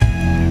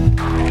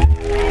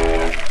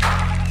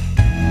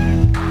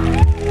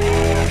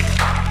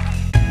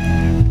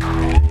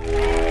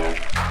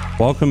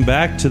Welcome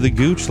back to the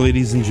Gooch,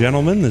 ladies and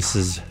gentlemen. This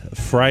is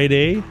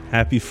Friday.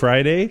 Happy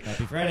Friday.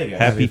 Happy Friday, guys.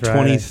 Happy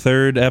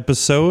 23rd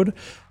episode.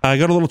 I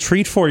got a little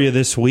treat for you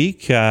this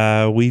week.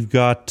 We've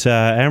got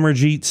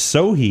Amarjeet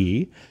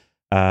Sohi,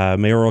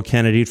 Mayoral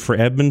Candidate for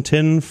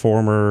Edmonton,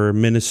 former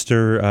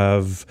Minister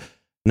of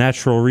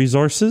Natural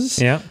Resources.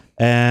 Yeah.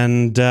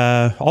 And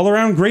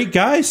all-around great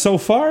guy so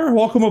far.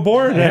 Welcome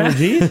aboard,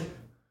 Amarjeet.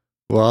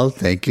 Well,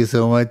 thank you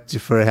so much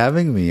for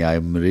having me.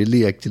 I'm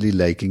really actually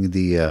liking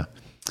the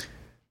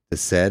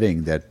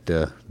setting, that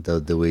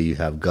the way you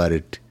have got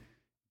it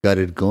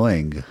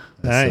going.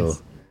 Nice.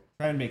 So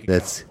Try and make it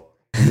that's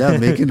comfortable.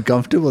 making it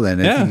comfortable,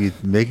 and Yeah. I think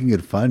it's making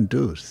it fun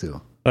too.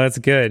 So Well, that's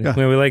good. Yeah.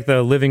 We like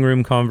the living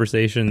room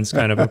conversations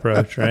kind of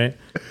approach, right?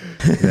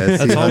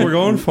 That's all we're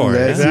going for.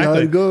 Let's see how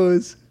Exactly. it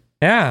goes.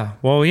 Yeah.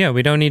 Well, yeah,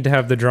 we don't need to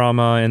have the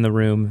drama in the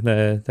room.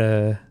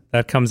 The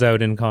that comes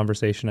out in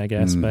conversation, I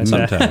guess. But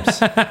Sometimes.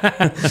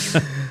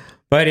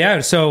 But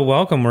yeah, so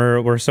welcome.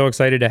 We're so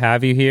excited to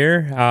have you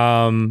here.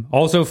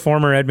 Also,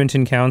 former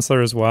Edmonton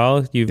councillor as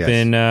well. You've Yes.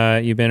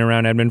 been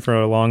around Edmonton for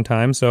a long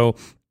time. So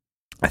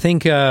I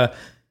think the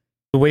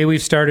way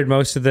we've started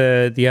most of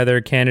the other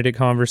candidate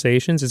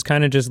conversations is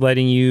kind of just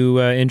letting you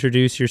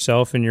introduce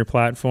yourself and your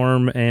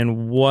platform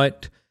and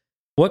what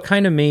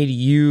kind of made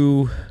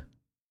you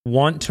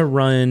want to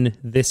run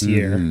this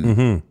year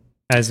Mm-hmm.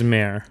 as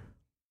mayor.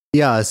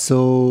 Yeah.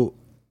 So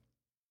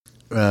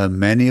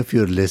many of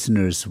your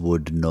listeners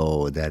would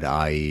know that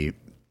I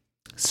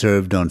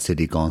served on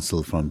city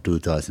council from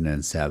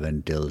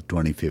 2007 till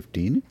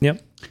 2015.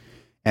 Yep.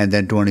 And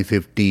then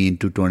 2015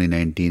 to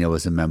 2019, I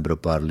was a member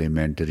of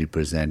parliament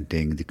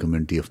representing the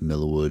community of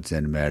Millwoods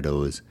and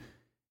Meadows.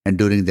 And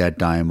during that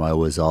time, I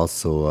was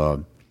also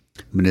a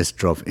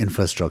Minister of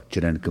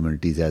Infrastructure and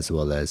Communities as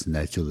well as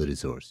Natural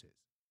Resources.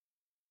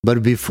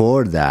 But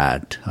before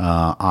that,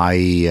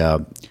 I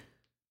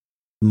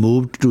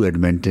moved to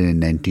Edmonton in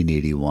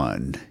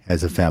 1981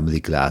 as a family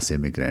class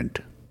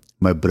immigrant.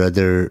 My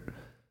brother,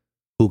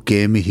 who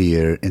came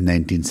here in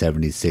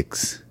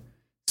 1976,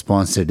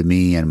 sponsored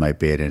me and my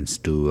parents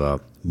to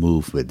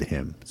move with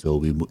him. So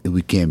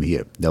we came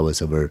here. That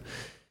was our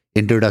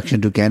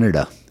introduction to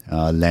Canada,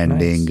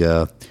 landing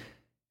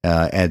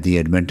at the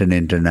Edmonton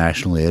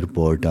International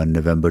Airport on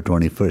November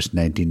 21st,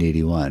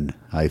 1981.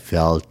 I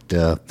felt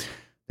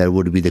that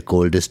would be the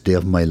coldest day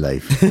of my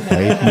life.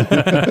 Right?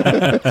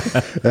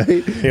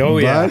 Right? Oh,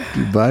 yeah.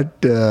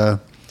 But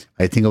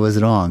I think I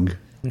was wrong.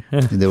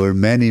 There were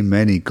many,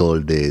 many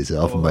cold days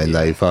of my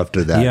life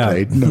after that, Yeah.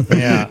 right?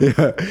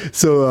 Yeah.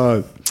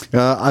 So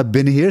I've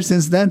been here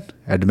since then.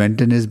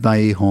 Edmonton is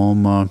my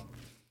home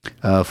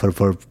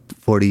for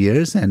 40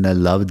 years, and I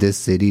love this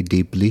city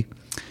deeply.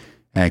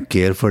 I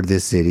care for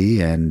this city,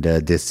 and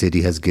this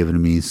city has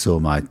given me so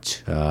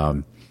much.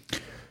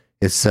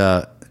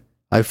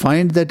 I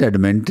find that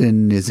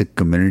Edmonton is a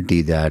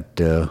community that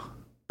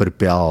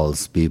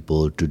propels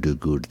people to do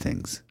good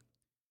things.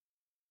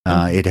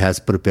 It has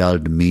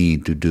propelled me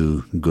to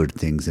do good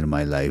things in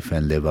my life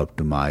and live up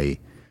to my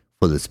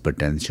fullest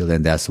potential.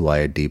 And that's why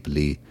I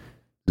deeply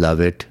love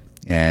it.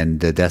 And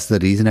that's the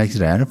reason I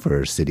ran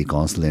for city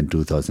council in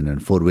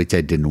 2004, which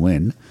I didn't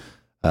win,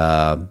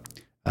 to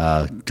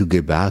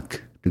give back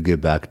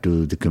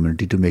to the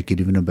community to make it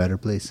even a better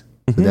place.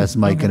 So that's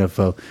my kind of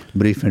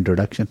brief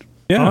introduction.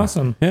 Yeah.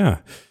 Awesome. Yeah.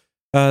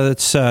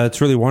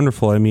 It's really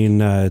wonderful. I mean,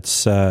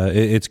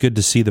 it's good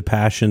to see the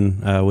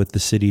passion with the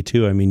city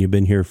too. I mean, you've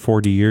been here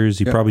 40 years.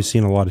 You've probably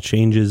seen a lot of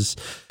changes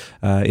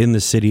in the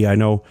city. I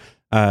know,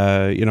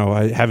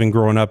 having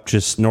grown up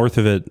just north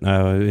of it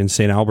in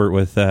St. Albert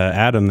with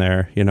Adam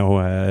there,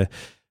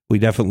 we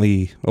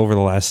definitely over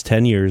the last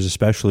 10 years,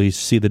 especially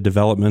see the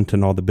development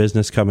and all the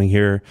business coming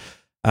here.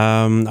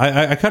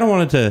 I kind of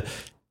wanted to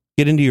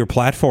get into your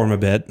platform a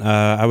bit.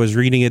 I was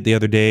reading it the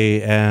other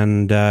day,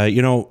 and I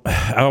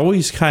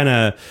always kind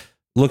of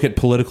look at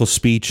political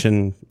speech,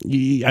 and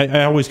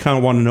I always kind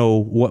of want to know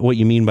what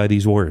you mean by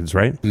these words,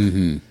 right?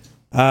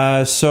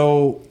 Mm-hmm.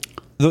 So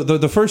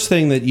the first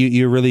thing that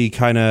you're really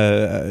kind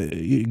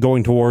of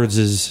going towards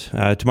is,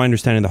 to my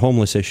understanding, the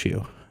homeless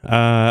issue.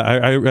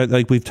 I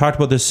like we've talked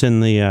about this in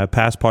the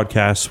past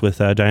podcasts with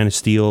Diana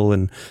Steele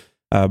and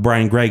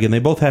Brian Gregg, and they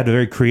both had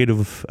very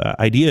creative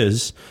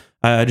ideas.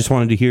 I just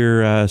wanted to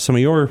hear some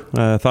of your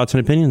thoughts and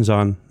opinions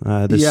on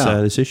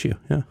this issue.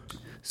 Yeah.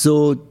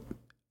 So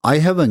I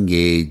have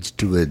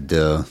engaged with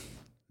a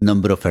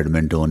number of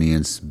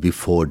Edmontonians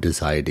before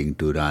deciding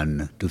to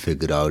run to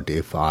figure out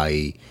if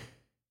I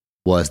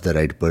was the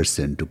right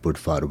person to put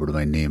forward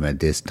my name at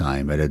this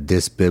time, at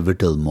this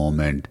pivotal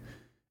moment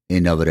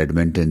in our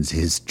Edmonton's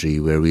history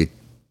where we're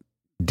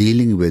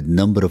dealing with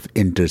number of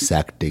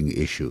intersecting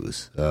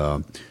issues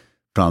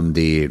from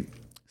the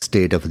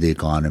state of the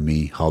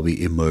economy, how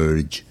we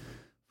emerge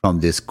from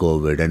this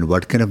COVID, and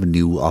what kind of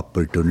new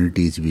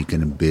opportunities we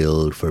can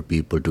build for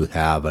people to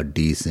have a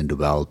decent,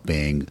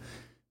 well-paying,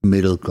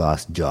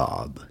 middle-class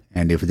job.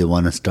 And if they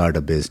want to start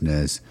a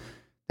business,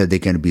 that they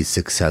can be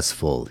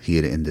successful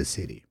here in the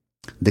city.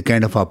 The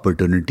kind of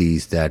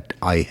opportunities that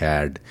I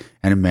had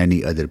and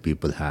many other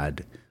people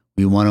had,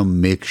 We want to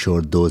make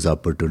sure those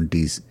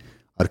opportunities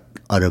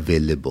are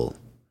available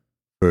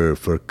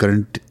for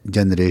current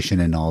generation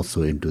and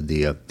also into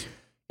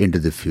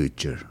the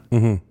future.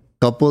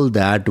 Couple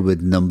that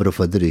with number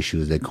of other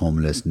issues like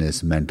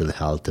homelessness, mental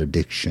health,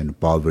 addiction,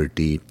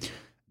 poverty,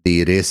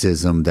 the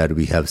racism that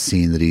we have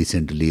seen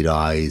recently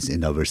rise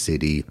in our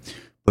city,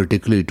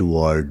 particularly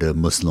toward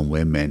Muslim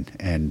women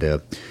and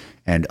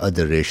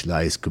other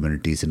racialized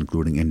communities,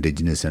 including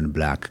Indigenous and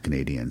Black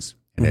Canadians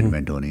and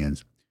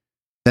Edmontonians.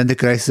 Then the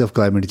crisis of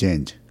climate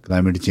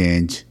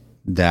change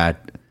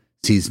that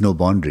sees no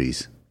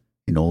boundaries.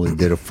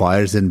 There are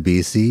fires in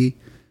BC,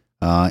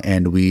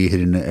 and we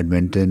here in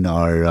Edmonton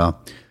are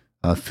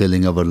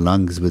filling our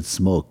lungs with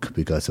smoke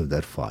because of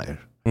that fire.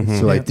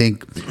 So I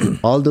think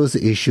all those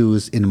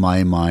issues in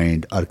my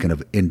mind are kind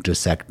of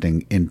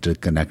intersecting,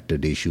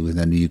 interconnected issues.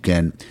 And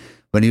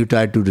when you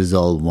try to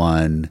resolve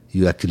one,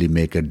 you actually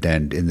make a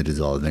dent in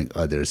resolving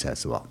others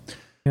as well.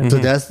 So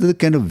that's the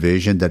kind of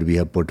vision that we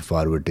have put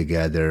forward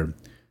together,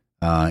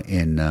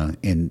 and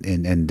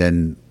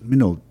then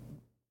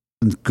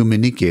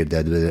communicate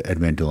that with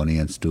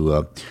Edmontonians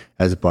to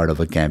as a part of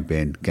a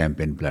campaign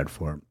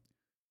platform.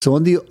 So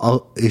on the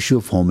issue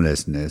of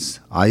homelessness,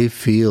 I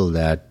feel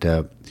that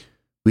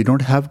we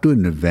don't have to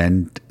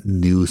invent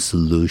new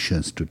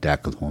solutions to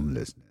tackle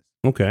homelessness.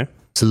 Okay.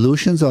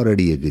 Solutions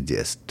already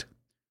exist.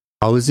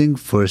 Housing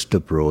first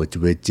approach,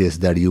 which is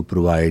that you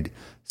provide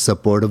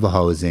supportive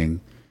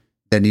housing,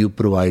 then you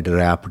provide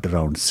wrapped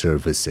around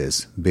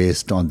services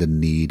based on the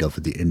need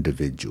of the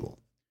individual.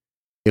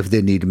 If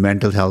they need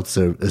mental health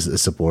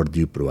support,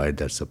 you provide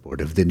that support.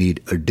 If they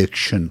need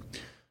addiction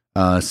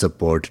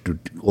support to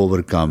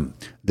overcome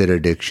their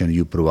addiction,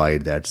 you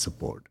provide that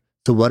support.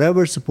 So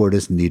whatever support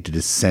is needed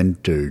is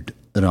centered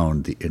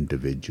around the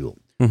individual.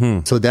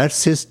 So that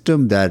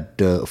system, that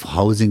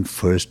housing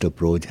first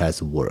approach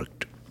has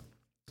worked.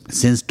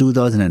 Since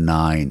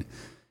 2009,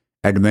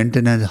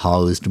 Edmonton has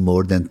housed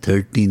more than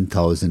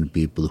 13,000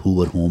 people who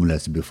were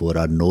homeless before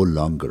are no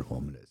longer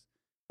homeless.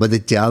 But the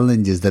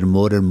challenge is that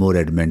more and more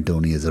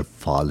Edmontonians are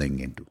falling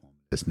into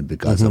homelessness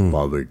because of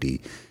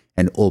poverty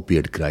and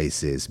opiate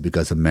crisis,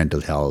 because of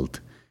mental health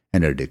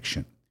and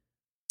addiction.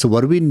 So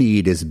what we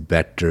need is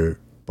better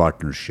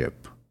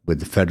partnership with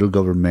the federal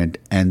government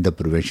and the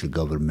provincial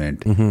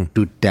government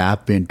to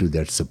tap into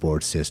that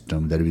support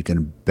system that we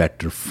can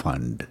better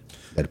fund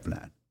that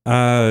plan.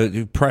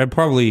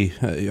 Probably,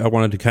 I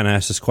wanted to kind of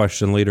ask this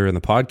question later in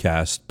the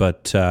podcast,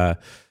 but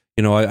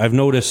I've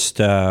noticed.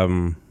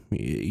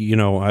 You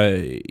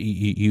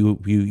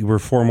were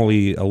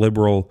formerly a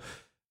liberal.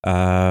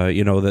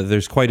 That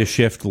there's quite a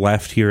shift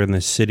left here in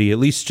this city. At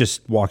least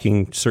just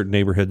walking certain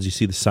neighborhoods, you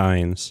see the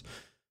signs.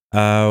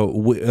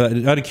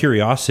 Out of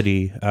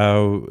curiosity,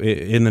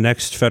 in the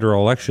next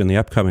federal election, the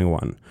upcoming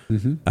one,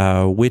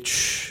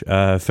 which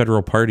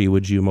federal party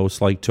would you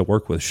most like to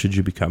work with should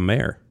you become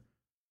mayor?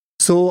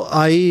 So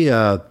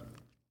I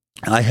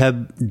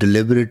have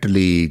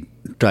deliberately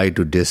tried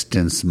to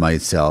distance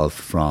myself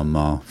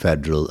from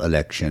federal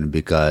election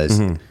because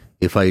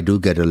if I do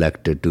get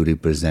elected to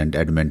represent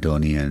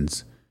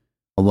Edmontonians,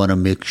 I want to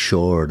make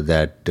sure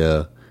that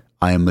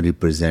I am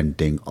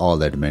representing all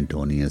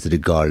Edmontonians,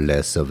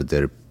 regardless of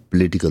their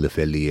political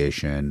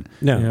affiliation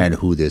and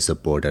who they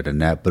support at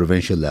a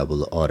provincial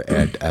level or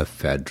at a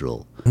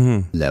federal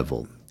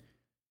level.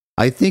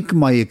 I think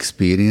my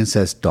experience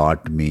has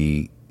taught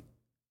me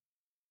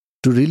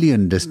to really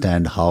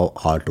understand how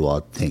Ottawa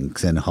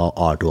thinks and how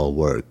Ottawa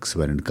works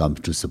when it comes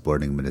to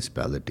supporting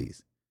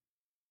municipalities.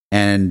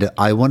 And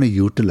I want to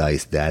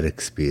utilize that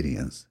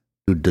experience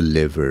to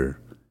deliver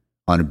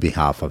on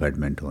behalf of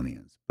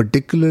Edmontonians,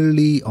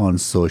 particularly on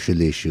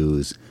social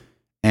issues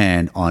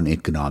and on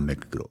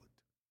economic growth.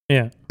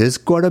 Yeah. There's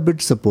quite a bit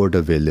of support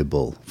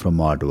available from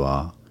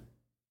Ottawa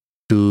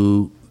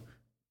to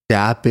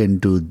tap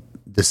into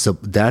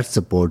that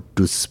support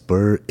to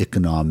spur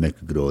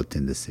economic growth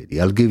in the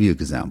city. I'll give you an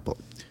example.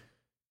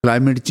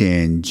 Climate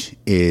change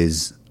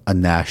is a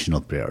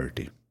national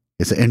priority.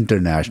 It's an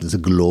international, it's a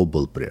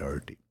global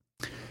priority.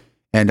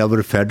 And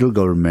our federal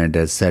government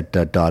has set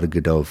a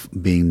target of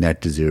being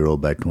net zero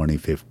by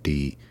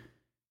 2050.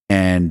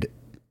 And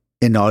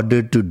in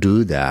order to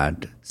do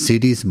that,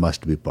 cities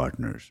must be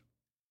partners.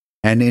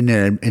 And in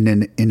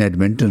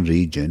Edmonton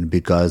region,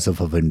 because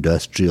of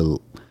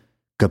industrial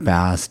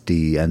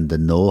capacity and the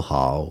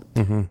know-how,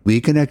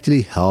 we can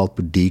actually help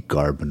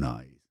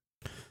decarbonize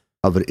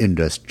our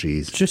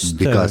industries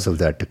because of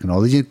that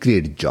technology and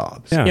create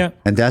jobs. And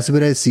that's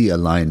where I see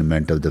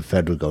alignment of the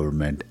federal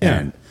government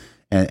and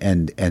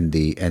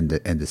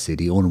the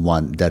city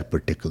on that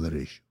particular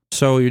issue.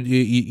 So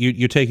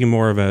you're taking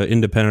more of an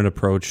independent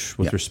approach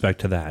with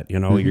respect to that. You're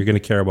going to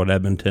care about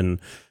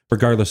Edmonton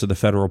regardless of the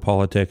federal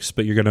politics,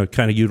 but you're going to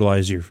kind of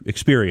utilize your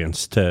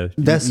experience to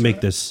make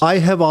this. I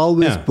have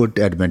always put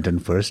Edmonton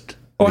first.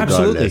 Oh,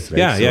 absolutely.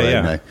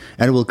 Right?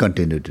 And we'll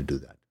continue to do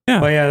that. Yeah.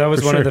 Well, yeah, that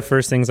was for one sure. of the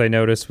first things I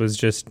noticed was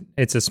just,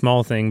 it's a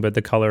small thing, but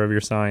the color of your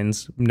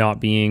signs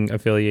not being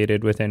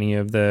affiliated with any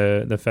of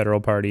the federal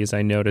parties.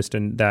 I noticed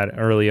in that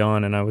early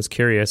on, and I was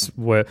curious,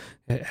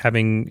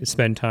 having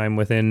spent time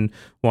within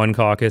one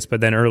caucus,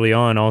 but then early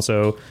on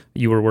also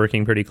you were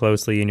working pretty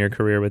closely in your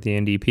career with the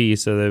NDP.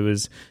 So there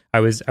was, I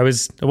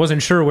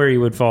wasn't sure where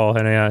you would fall.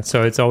 And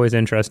so it's always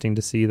interesting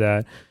to see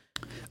that.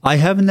 I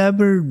have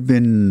never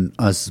been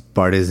a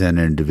partisan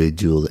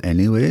individual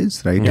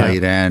anyways, right? Yeah. I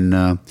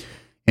ran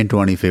in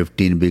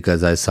 2015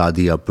 because I saw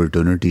the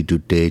opportunity to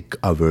take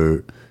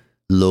our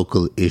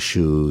local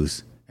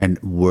issues and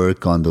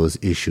work on those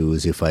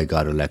issues if I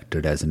got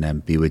elected as an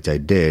MP, which I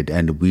did,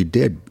 and we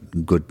did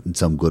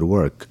some good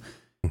work.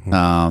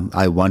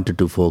 I wanted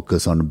to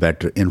focus on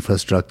better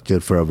infrastructure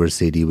for our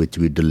city, which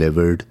we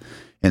delivered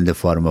in the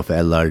form of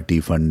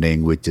LRT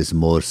funding, which is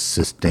more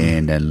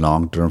sustained and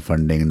long-term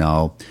funding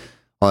now.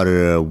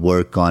 Or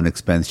work on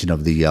expansion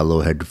of the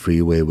Yellowhead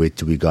Freeway,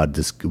 which we got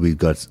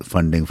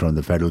funding from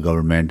the federal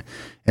government,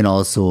 and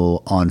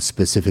also on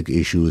specific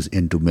issues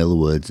into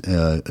Millwoods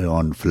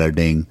on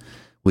flooding,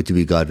 which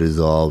we got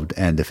resolved,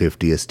 and the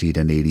 50th Street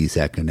and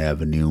 82nd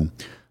Avenue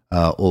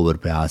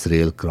overpass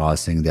rail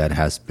crossing that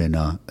has been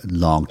a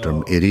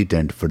long-term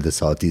irritant for the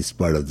southeast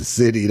part of the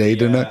city, right?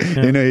 Yeah.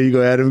 You know, you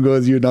go, Adam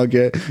goes, you knock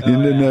your,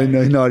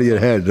 nod your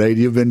head, right?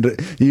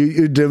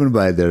 You're driven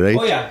by there, right?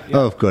 Oh, yeah.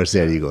 Oh, of course,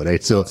 there you go,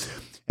 right? So.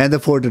 And the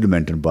Fort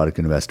Edmonton Park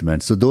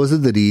investment. So those are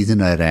the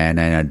reason I ran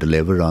and I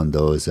delivered on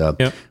those.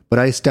 But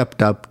I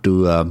stepped up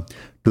to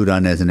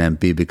run as an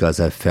MP because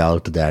I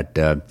felt that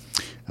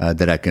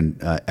that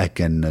I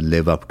can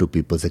live up to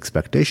people's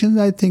expectations.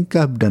 I think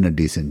I've done a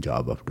decent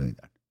job of doing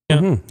that. Yeah.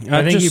 Mm-hmm.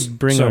 I think you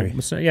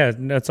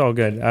bring that's all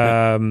good.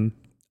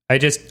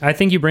 I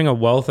think you bring a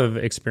wealth of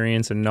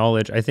experience and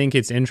knowledge. I think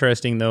it's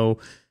interesting though.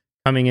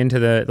 Coming into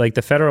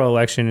the federal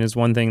election is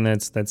one thing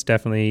that's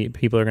definitely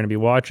people are going to be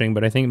watching,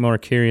 but I think more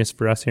curious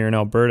for us here in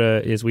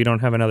Alberta is we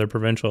don't have another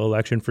provincial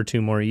election for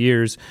 2 more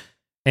years.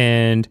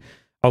 And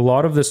a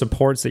lot of the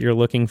supports that you're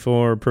looking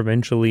for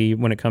provincially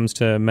when it comes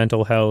to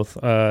mental health,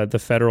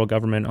 the federal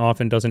government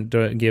often doesn't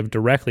give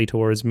directly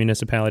towards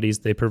municipalities.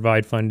 They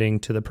provide funding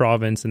to the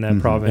province, and that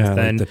province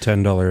then like the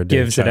 $10 a day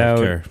gives it out.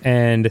 Care.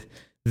 And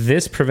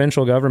this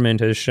provincial government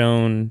has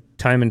shown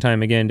time and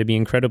time again to be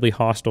incredibly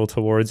hostile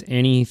towards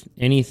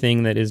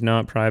anything that is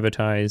not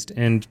privatized,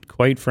 and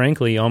quite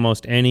frankly,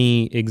 almost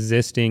any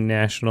existing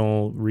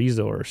national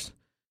resource.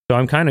 So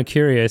I'm kind of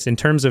curious in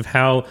terms of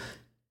how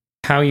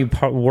you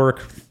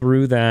work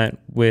through that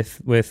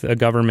with a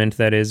government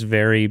that is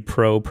very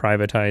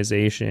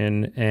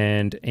pro-privatization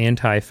and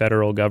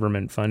anti-federal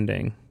government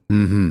funding.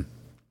 Mm-hmm.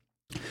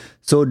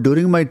 So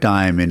during my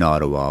time in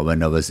Ottawa,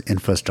 when I was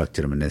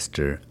infrastructure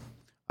minister,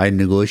 I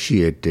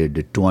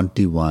negotiated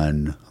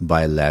 21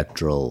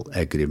 bilateral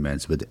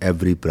agreements with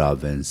every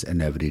province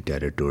and every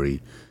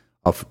territory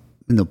of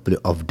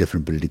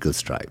different political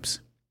stripes.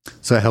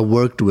 So I have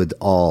worked with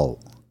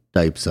all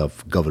types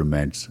of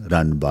governments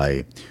run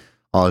by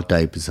all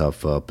types of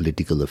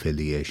political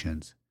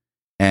affiliations.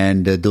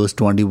 And those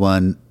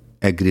 21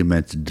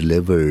 agreements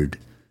delivered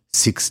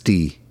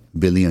 $60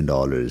 billion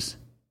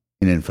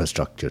in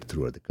infrastructure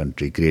throughout the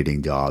country,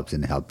 creating jobs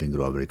and helping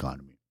grow our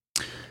economy.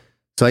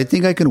 So I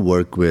think I can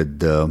work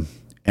with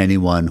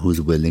anyone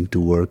who's willing to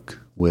work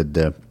with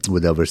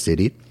our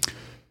city.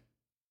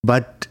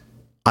 But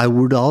I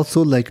would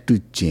also like to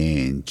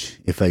change,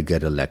 if I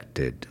get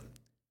elected,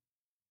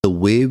 the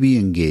way we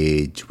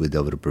engage with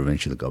our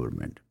provincial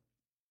government.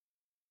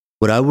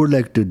 What I would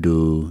like to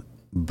do,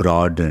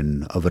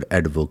 broaden our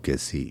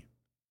advocacy.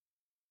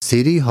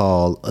 City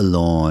Hall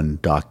alone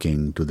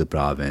talking to the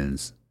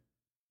province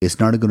is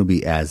not going to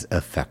be as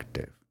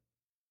effective.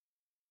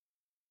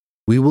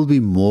 We will be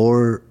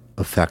more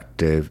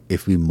effective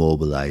if we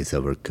mobilize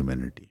our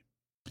community.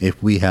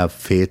 If we have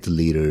faith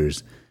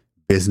leaders,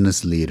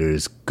 business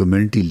leaders,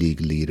 community league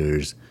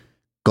leaders,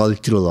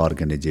 cultural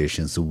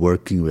organizations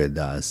working with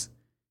us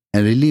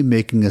and really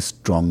making a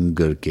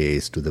stronger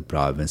case to the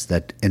province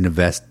that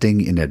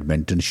investing in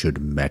Edmonton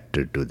should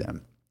matter to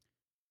them.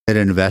 That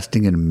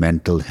investing in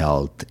mental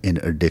health, in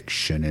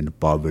addiction, in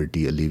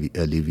poverty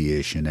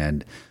alleviation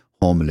and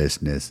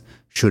homelessness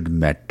should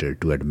matter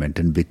to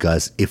Edmonton,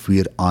 because if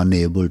we are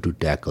unable to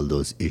tackle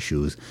those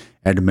issues,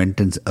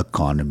 Edmonton's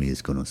economy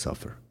is going to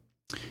suffer.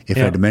 If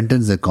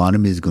Edmonton's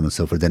economy is going to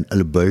suffer, then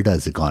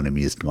Alberta's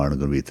economy is not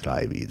going to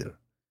thrive either.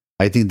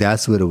 I think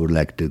that's where I would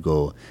like to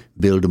go,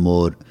 build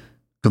more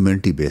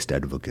community-based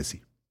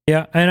advocacy.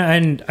 Yeah,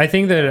 and I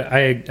think that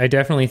I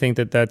definitely think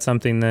that that's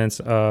something that's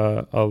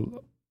a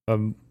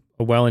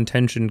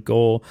well-intentioned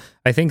goal.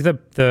 I think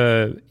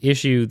the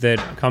issue that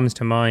comes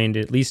to mind,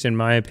 at least in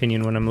my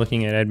opinion, when I'm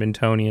looking at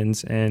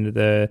Edmontonians and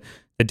the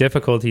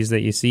difficulties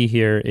that you see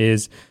here,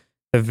 is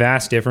the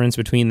vast difference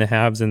between the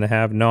haves and the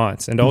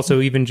have-nots. And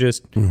also even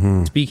just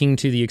speaking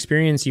to the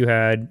experience you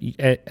had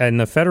in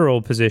the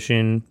federal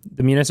position,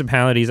 the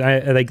municipalities,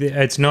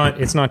 it's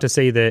not to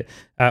say that,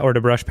 or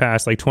to brush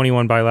past, like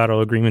 21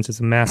 bilateral agreements is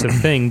a massive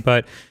thing,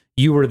 but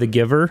you were the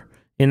giver.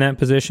 in that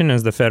position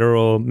as the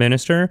federal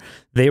minister.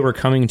 They were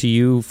coming to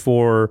you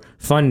for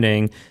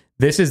funding.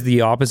 This is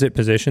the opposite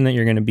position that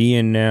you're going to be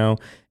in now.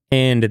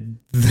 And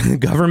the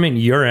government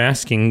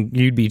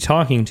you'd be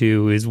talking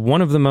to is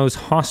one of the most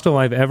hostile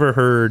I've ever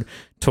heard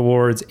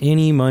towards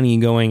any money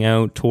going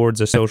out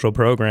towards a social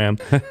program.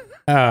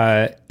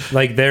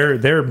 Like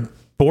they're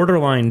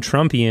borderline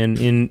Trumpian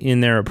in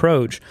their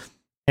approach.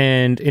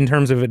 And in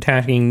terms of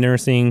attacking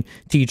nursing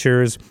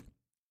teachers,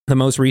 the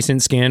most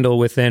recent scandal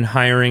with then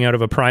hiring out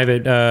of a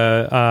private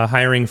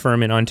hiring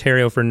firm in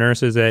Ontario for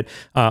nurses at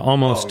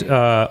almost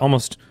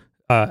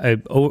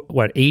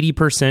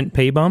 80%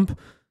 pay bump.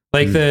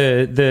 Like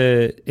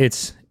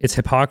it's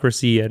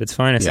hypocrisy at its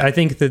finest. Yeah. I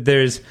think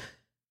that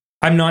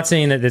I'm not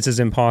saying that this is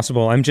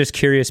impossible. I'm just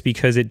curious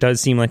because it does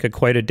seem like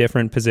quite a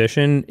different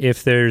position.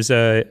 If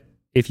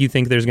you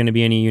think there's going to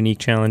be any unique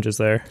challenges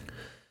there.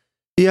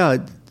 Yeah,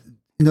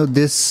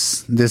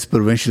 this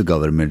provincial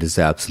government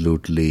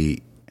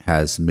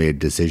has made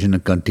decision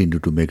and continue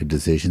to make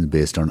decisions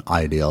based on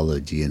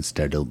ideology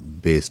instead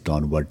of based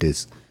on what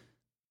is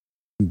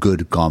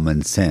good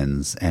common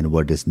sense and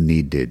what is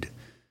needed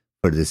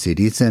for the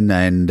cities, and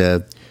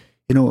the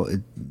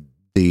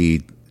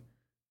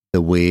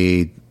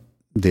way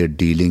they're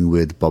dealing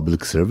with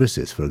public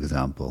services, for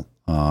example,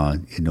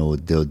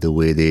 the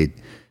way they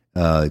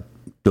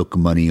took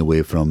money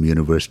away from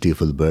University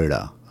of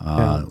Alberta,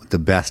 the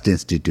best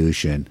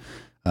institution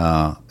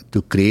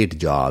to create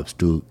jobs,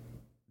 to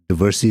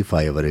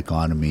diversify our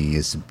economy,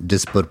 is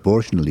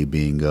disproportionately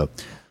being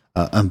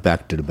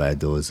impacted by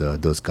those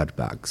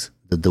cutbacks.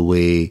 The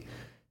way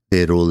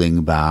they're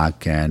rolling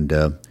back and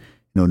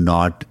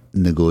not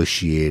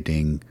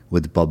negotiating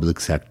with public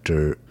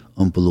sector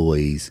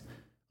employees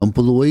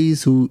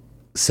who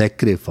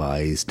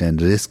sacrificed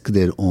and risked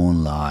their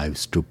own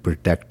lives to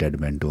protect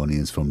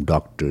Edmontonians, from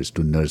doctors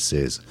to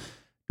nurses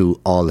to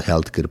all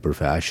healthcare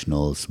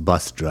professionals,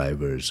 bus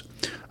drivers,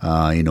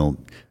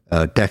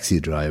 taxi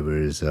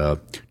drivers,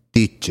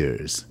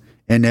 teachers,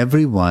 and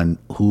everyone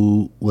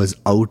who was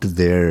out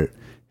there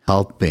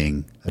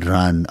helping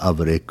run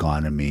our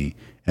economy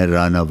and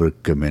run our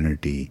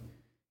community.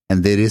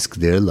 And they risk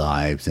their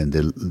lives and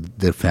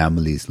their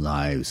families'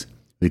 lives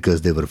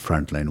because they were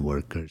frontline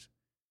workers,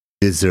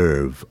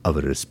 deserve our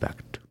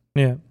respect.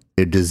 Yeah.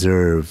 They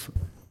deserve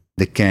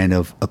the kind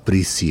of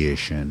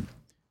appreciation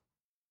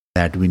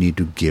that we need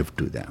to give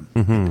to them.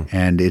 Mm-hmm.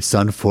 And it's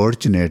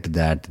unfortunate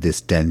that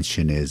this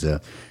tension is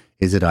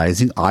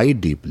rising. I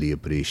deeply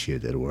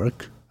appreciate their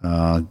work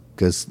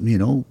because,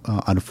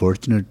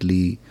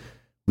 unfortunately,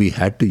 we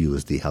had to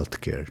use the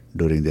healthcare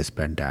during this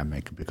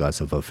pandemic because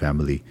of our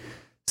family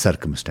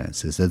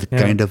circumstances. The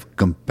kind of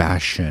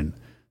compassion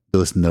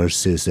those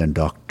nurses and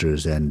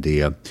doctors and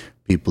the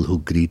people who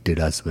greeted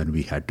us when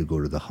we had to go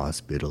to the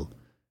hospital,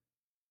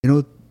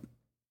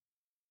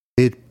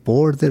 they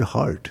poured their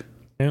heart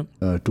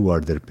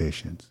toward their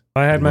patients.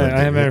 I had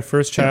my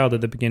first child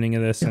at the beginning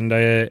of this, and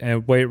I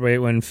wait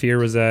when fear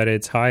was at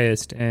its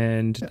highest,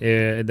 and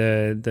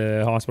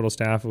the hospital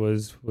staff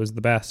was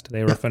the best.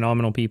 They were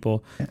phenomenal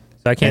people.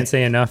 So I can't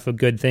say enough of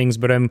good things,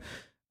 but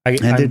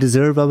they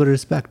deserve our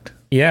respect.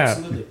 Yeah.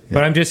 Absolutely.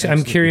 But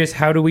I'm curious,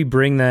 how do we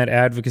bring that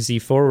advocacy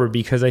forward?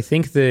 Because I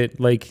think that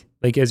like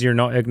as you're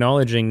not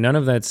acknowledging, none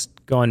of that's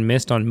gone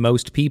missed on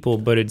most people,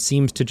 but it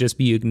seems to just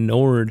be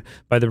ignored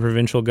by the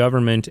provincial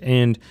government.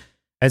 And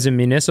as a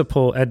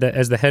municipal,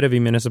 as the head of a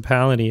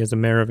municipality, as a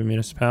mayor of a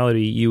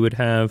municipality, you would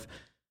have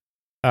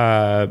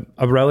a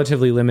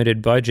relatively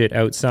limited budget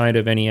outside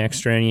of any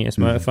extraneous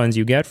funds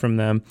you get from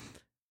them.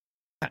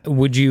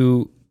 Would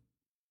you,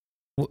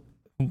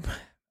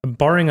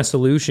 barring a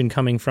solution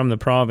coming from the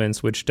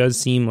province, which does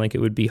seem like it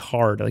would be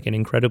hard, like an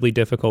incredibly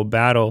difficult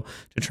battle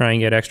to try and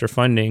get extra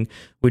funding,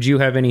 would you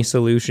have any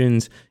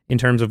solutions in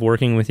terms of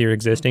working with your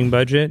existing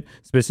budget,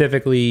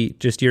 specifically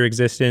just your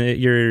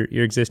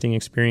existing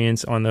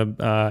experience on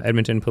the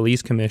Edmonton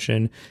Police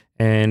Commission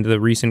and the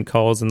recent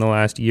calls in the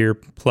last year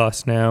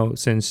plus now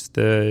since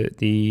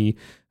the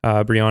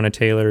Breonna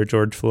Taylor,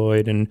 George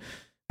Floyd, and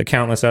the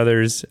countless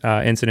others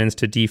incidents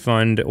to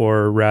defund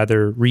or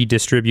rather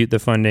redistribute the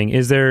funding?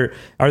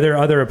 Are there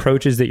other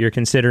approaches that you're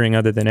considering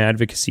other than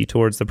advocacy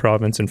towards the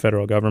province and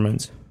federal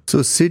governments?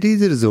 So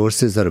cities'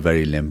 resources are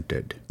very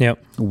limited.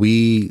 Yep.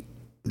 We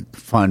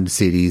fund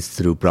cities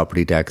through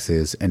property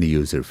taxes and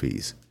user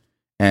fees.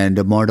 And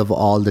amount of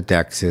all the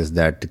taxes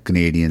that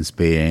Canadians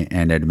pay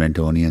and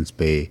Edmontonians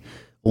pay,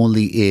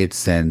 only 8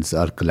 cents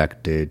are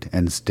collected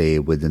and stay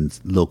within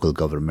local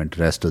government.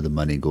 Rest of the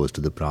money goes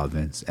to the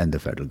province and the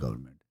federal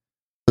government.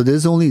 So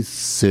there's only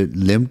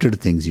limited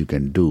things you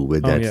can do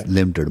with that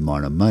limited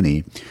amount of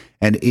money.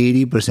 And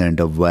 80%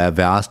 of a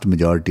vast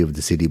majority of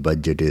the city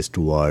budget is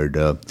toward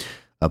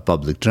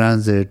public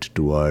transit,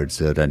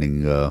 towards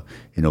running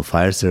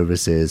fire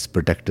services,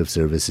 protective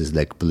services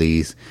like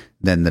police.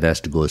 Then the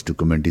rest goes to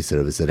community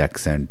services, rec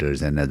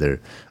centers, and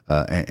other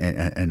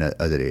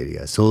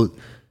areas. So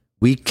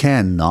we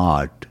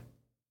cannot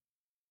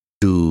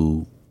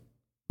do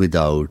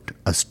without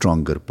a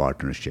stronger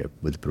partnership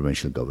with the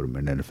provincial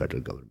government and the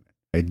federal government.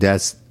 Right?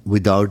 That's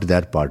without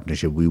that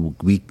partnership,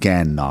 we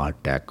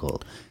cannot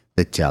tackle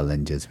the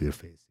challenges we're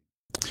facing.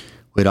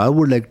 What I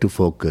would like to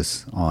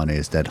focus on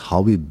is that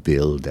how we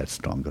build that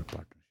stronger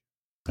partnership.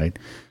 Right?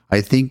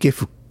 I think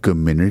if a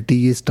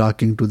community is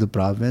talking to the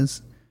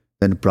province,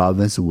 then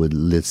province would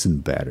listen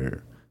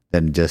better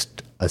than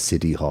just a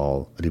city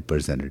hall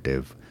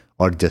representative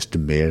or just a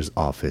mayor's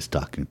office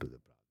talking to the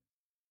province.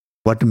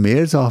 What the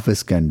mayor's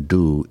office can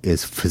do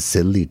is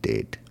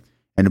facilitate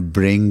and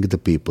bring the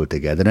people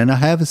together. And I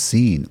have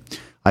seen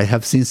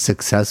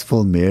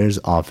successful mayor's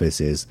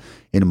offices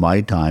in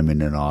my time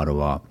in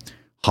Ottawa,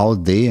 how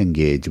they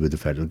engage with the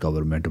federal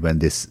government when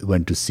they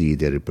went to see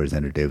their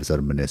representatives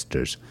or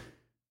ministers.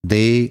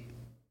 They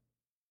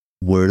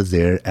were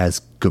there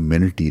as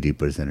community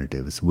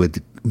representatives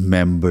with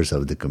members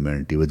of the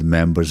community, with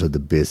members of the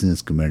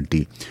business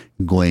community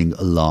going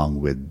along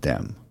with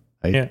them.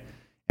 Right? Yeah.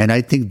 And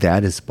I think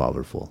that is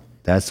powerful.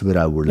 That's where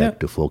I would like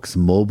to focus.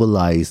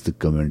 Mobilize the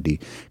community,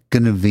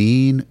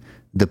 convene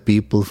the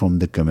people from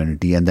the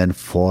community, and then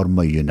form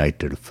a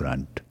united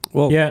front.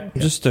 Well,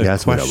 just a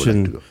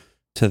question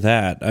to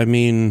that. I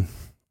mean,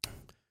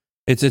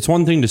 it's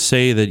one thing to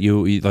say that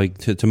you like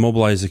to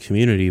mobilize the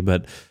community,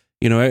 but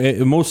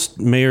most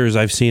mayors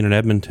I've seen in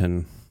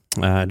Edmonton,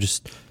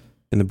 just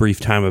in the brief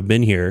time I've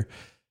been here,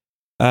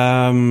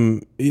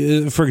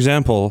 for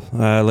example,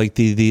 like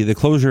the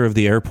closure of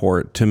the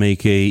airport to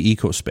make a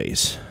eco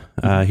space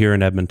here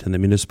in Edmonton, the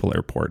municipal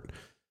airport.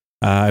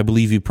 I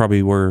believe you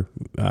probably were,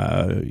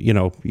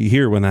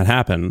 here when that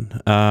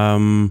happened.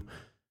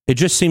 It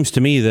just seems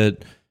to me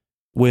that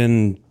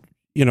when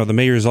the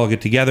mayors all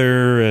get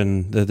together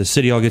and the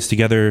city all gets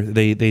together,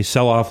 they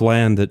sell off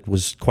land that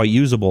was quite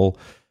usable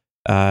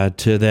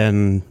to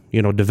then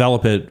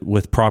develop it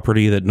with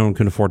property that no one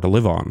can afford to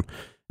live on,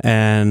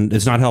 and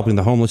it's not helping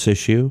the homeless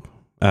issue.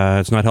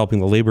 It's not helping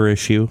the labor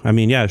issue. I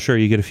mean, yeah, sure,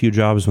 you get a few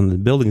jobs when the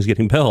building's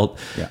getting built.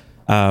 Yeah.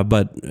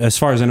 But as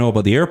far as I know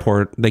about the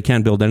airport, they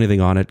can't build anything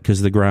on it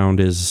because the ground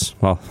is,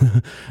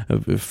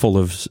 full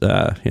of,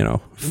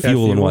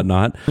 fuel and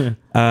whatnot.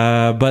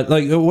 But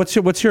like,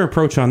 what's your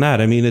approach on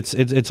that? I mean,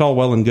 it's all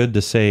well and good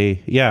to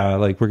say,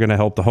 like we're going to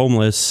help the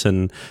homeless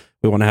and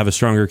we want to have a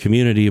stronger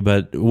community.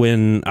 But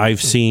when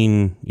I've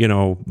seen,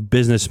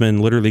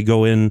 businessmen literally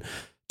go in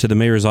to the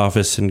mayor's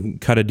office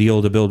and cut a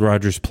deal to build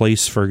Rogers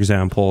Place, for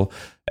example,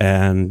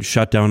 and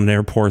shut down an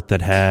airport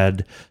that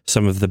had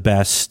some of the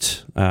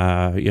best, we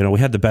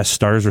had the best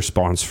STARS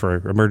response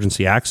for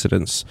emergency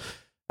accidents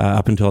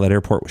up until that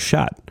airport was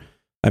shut.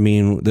 I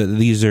mean,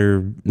 these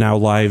are now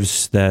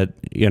lives that,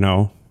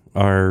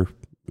 are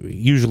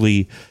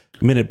usually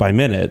minute by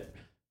minute.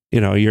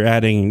 You're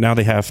adding, now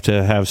they have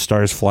to have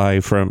STARS fly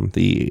from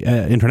the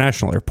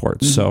international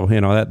airports.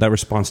 Mm-hmm. So, that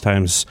response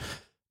time's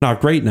not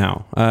great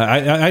now.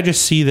 I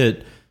just see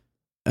that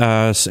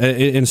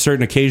in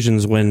certain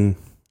occasions when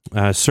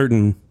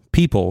certain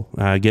people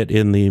get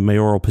in the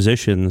mayoral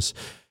positions,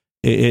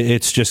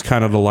 it's just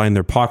kind of to line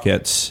their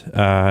pockets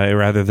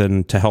rather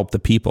than to help the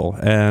people.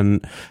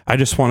 And I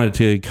just wanted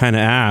to kind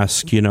of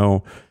ask,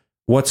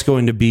 what's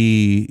going to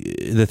be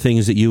the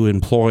things that you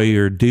employ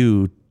or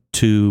do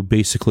to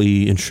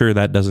basically ensure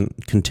that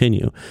doesn't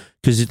continue?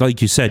 Because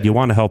like you said, you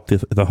want to help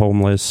the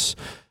homeless.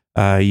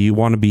 You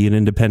want to be an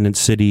independent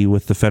city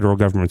with the federal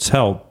government's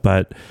help,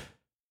 but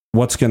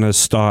what's going to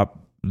stop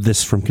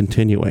this from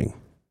continuing?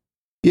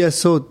 Yeah,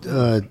 so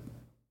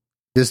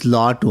there's a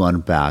lot to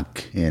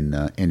unpack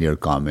in your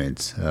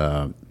comments.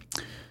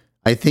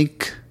 I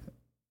think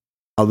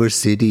our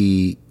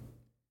city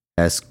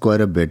has quite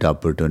a bit of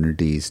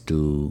opportunities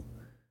to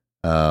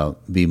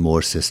be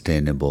more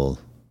sustainable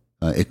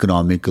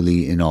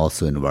economically and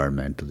also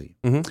environmentally.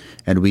 Mm-hmm.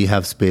 And we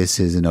have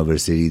spaces in our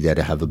city that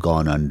have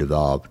gone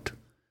undeveloped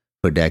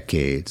for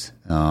decades.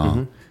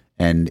 And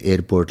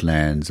airport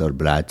lands or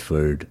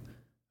Bradford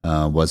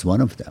was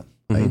one of them,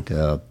 right?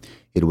 Mm-hmm.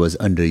 It was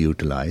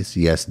underutilized.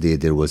 Yes,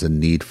 there was a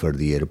need for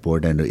the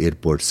airport, and the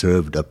airport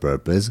served a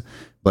purpose,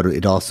 but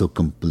it also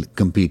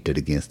competed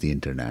against the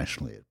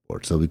international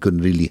airport. So we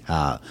couldn't really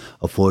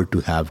afford to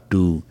have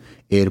two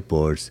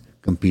airports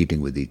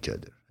competing with each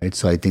other, right?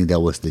 So I think that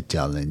was the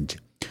challenge.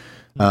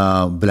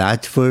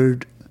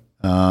 Bradford,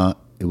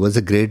 it was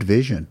a great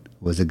vision.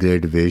 It was a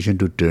great vision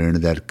to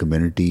turn that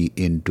community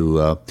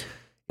into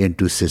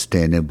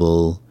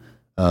sustainable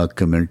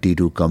community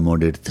to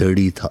accommodate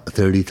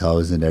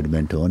 30,000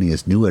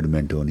 Edmontonians, new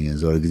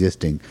Edmontonians or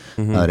existing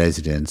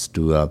residents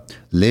to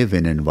live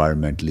in an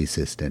environmentally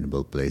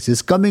sustainable place.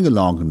 It's coming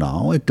along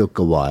now. It took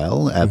a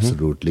while,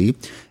 absolutely.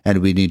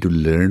 And we need to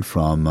learn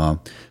from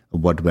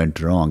what went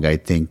wrong. I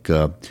think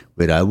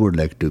where I would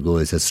like to go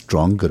is a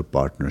stronger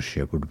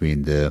partnership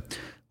between the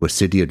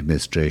city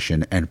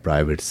administration and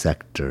private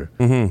sector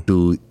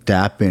to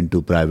tap into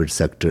private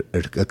sector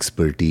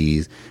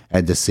expertise,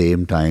 at the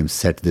same time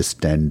set the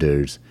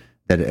standards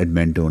that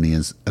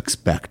Edmontonians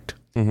expect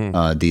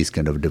these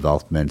kind of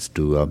developments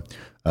to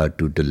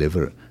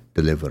deliver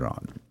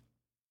on.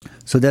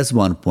 So that's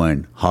one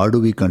point. How do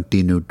we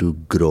continue to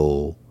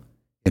grow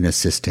in a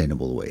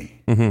sustainable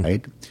way,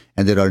 right?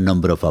 And there are a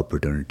number of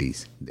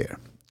opportunities there.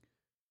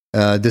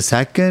 The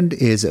second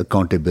is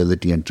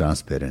accountability and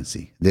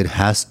transparency. There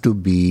has to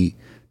be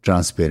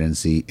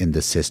transparency in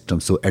the system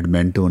so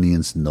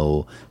Edmontonians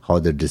know how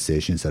the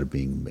decisions are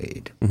being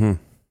made. Mm-hmm.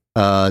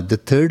 The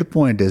third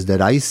point is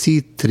that I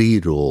see three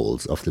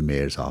roles of the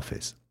mayor's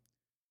office.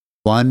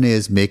 One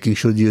is making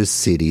sure your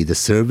city, the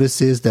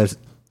services that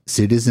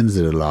citizens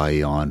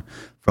rely on,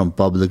 from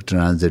public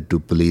transit to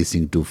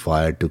policing to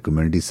fire to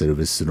community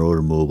service, snow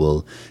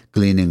removal,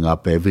 cleaning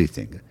up,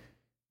 everything.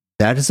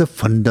 That is a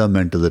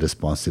fundamental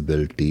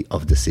responsibility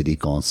of the city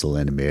council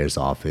and mayor's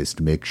office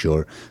to make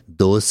sure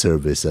those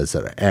services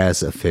are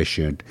as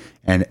efficient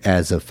and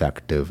as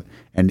effective,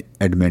 and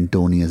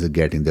Edmontonians are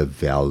getting the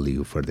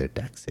value for their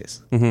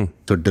taxes. Mm-hmm.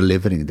 So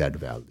delivering that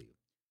value.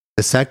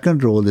 The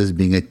second role is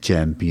being a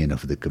champion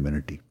of the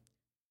community.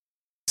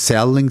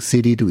 Selling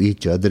city to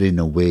each other in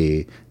a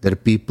way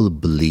that people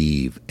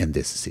believe in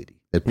this city,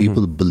 that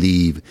people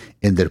believe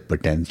in their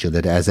potential,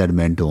 that as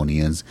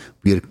Edmontonians,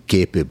 we are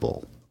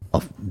capable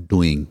of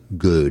doing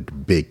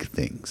good, big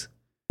things.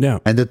 Yeah.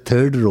 And the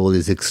third role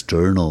is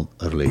external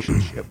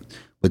relationship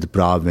with the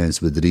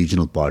province, with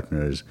regional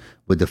partners,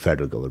 with the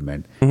federal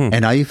government.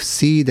 And I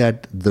see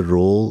that the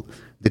role,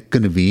 the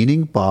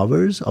convening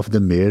powers of the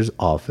mayor's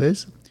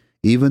office,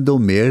 even though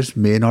mayors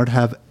may not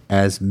have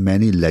as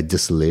many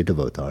legislative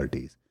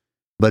authorities,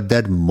 but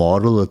that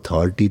moral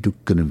authority to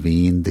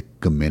convene the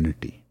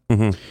community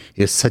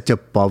is such a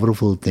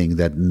powerful thing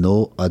that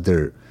no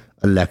other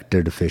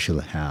elected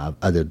official have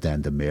other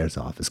than the mayor's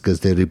office,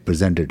 because they're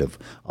representative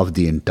of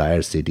the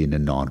entire city in a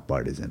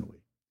non-partisan way.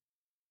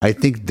 I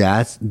think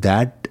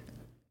that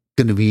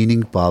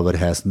convening power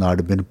has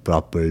not been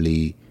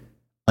properly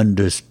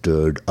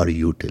understood or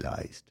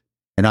utilized.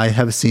 And I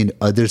have seen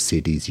other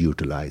cities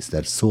utilize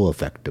that so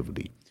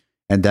effectively.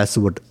 And that's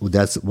what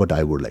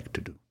I would like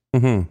to do.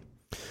 Mm-hmm.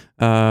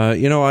 I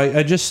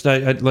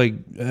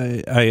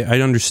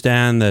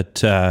understand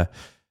that,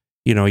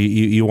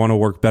 you want to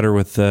work better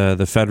with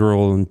the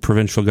federal and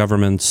provincial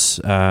governments.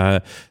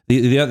 The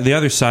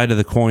other side of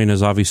the coin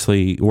is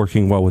obviously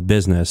working well with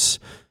business.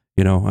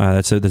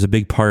 That's a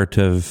big part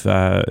of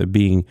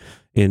being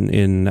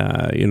in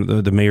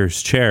the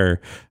mayor's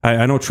chair.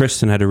 I know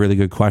Tristan had a really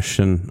good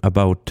question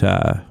about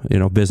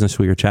business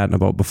we were chatting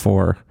about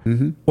before.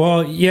 Mm-hmm.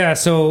 Well, yeah.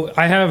 So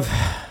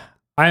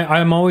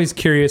I'm always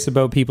curious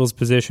about people's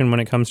position when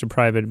it comes to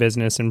private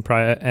business and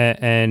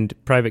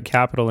private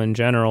capital in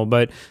general,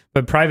 but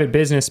private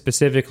business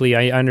specifically,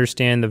 I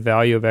understand the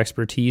value of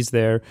expertise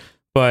there.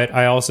 But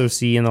I also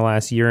see in the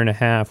last year and a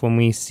half, when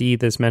we see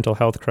this mental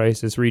health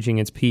crisis reaching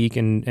its peak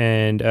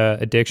and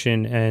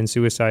addiction and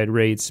suicide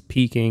rates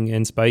peaking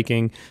and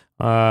spiking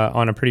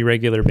on a pretty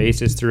regular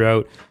basis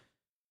throughout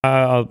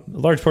a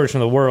large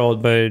portion of the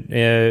world, but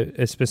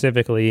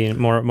specifically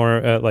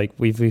more like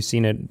we've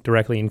seen it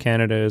directly in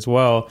Canada as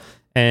well.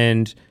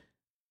 And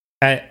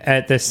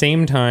at the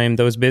same time,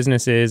 those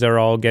businesses are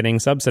all getting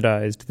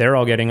subsidized. They're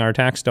all getting our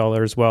tax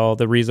dollars, while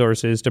the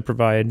resources to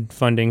provide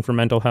funding for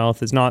mental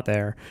health is not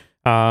there.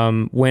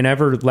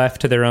 Whenever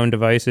left to their own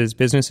devices,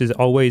 businesses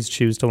always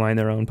choose to line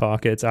their own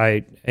pockets.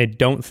 I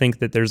don't think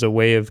that there's a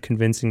way of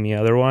convincing me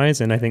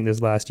otherwise. And I think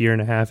this last year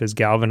and a half has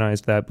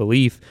galvanized that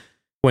belief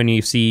when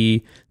you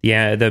see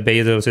the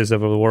Bezoses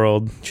of the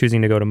world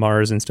choosing to go to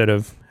Mars instead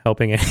of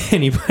helping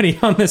anybody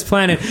on this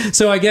planet.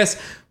 So I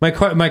guess my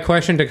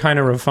question, to kind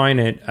of refine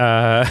it,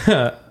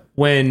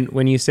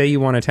 when you say you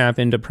want to tap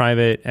into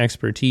private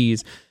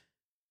expertise,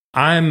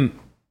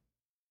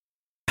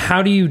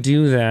 how do you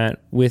do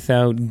that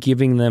without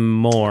giving them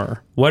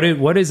more? What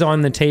is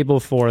on the table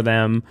for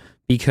them?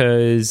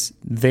 Because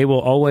they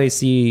will always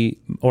see,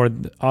 or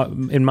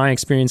in my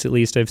experience at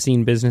least, I've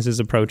seen businesses'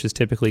 approach is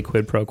typically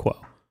quid pro quo.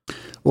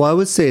 Well, I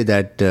would say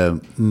that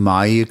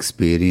my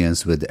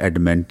experience with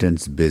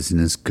Edmonton's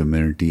business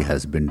community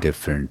has been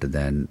different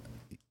than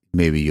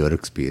maybe your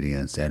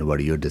experience and what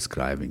you're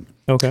describing.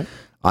 Okay.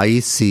 I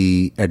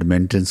see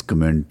Edmonton's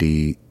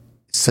community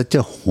such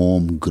a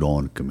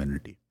homegrown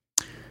community.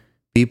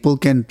 People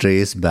can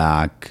trace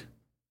back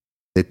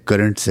the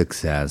current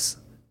success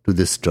to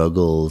the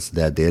struggles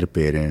that their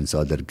parents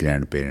or their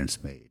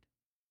grandparents made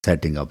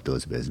setting up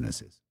those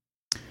businesses.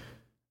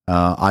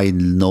 I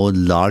know a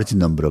large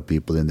number of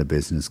people in the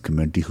business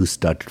community who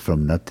started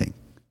from nothing.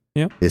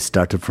 Yeah. They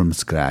started from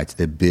scratch.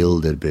 They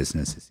build their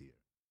businesses here.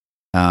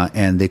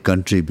 And they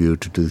contribute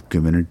to the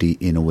community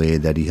in a way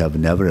that you have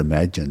never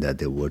imagined that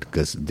they would,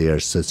 because they are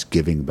such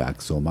giving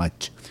back so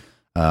much.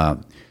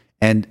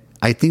 And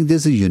I think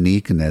there's a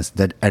uniqueness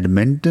that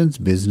Edmonton's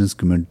business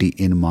community,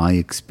 in my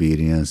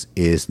experience,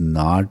 is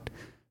not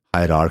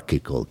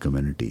hierarchical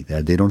community,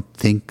 that they don't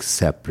think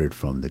separate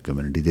from the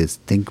community, they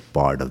think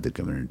part of the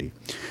community.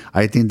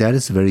 I think that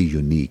is very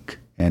unique.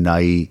 And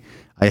I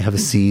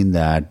have seen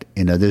that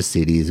in other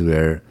cities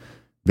where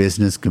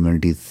business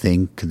community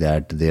think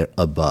that they're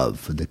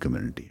above the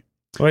community.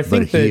 Well,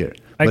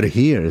 But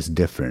here is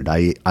different.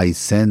 I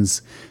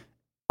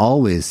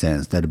always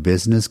sense that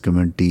business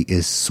community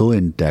is so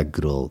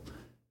integral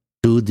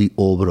to the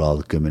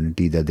overall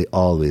community that they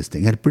always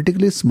think, and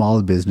particularly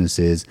small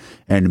businesses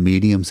and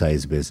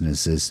medium-sized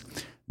businesses,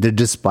 that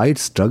despite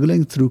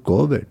struggling through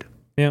COVID,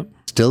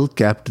 still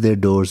kept their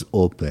doors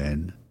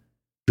open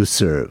to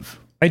serve.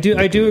 I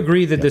do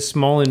agree that the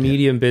small and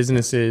medium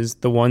businesses,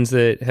 the ones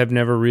that have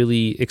never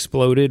really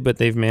exploded, but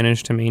they've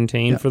managed to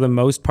maintain, for the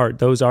most part,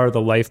 those are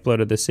the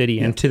lifeblood of the city.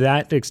 And to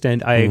that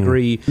extent, I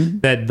agree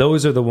that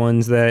those are the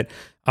ones that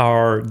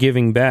are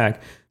giving back.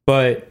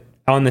 But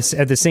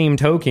at the same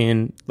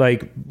token,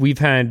 like, we've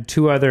had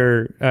two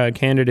other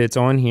candidates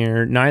on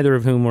here, neither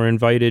of whom were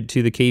invited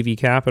to the KV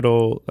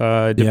Capital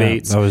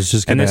debates. I was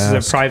just going to ask. And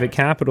this is a private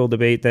capital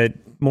debate that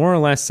more or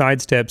less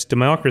sidesteps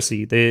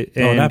democracy. It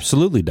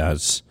absolutely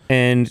does.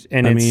 And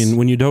I mean,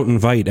 when you don't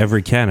invite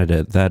every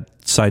candidate, that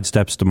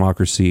sidesteps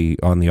democracy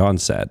on the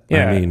onset.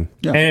 Yeah. I mean,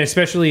 and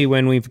especially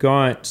when we've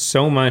got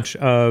so much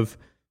of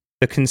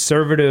the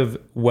conservative,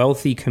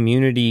 wealthy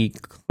community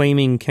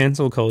claiming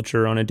cancel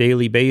culture on a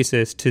daily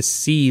basis, to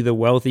see the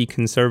wealthy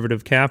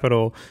conservative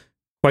capital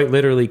quite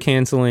literally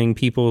canceling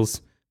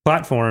people's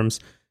platforms.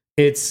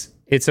 It's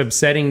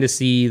upsetting to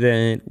see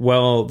that,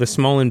 well, the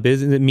small and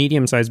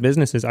medium-sized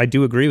businesses, I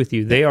do agree with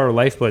you. They are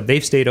lifeblood.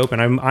 They've stayed open.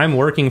 I'm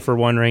working for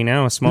one right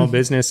now, a small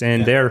business,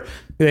 and they are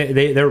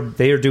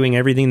doing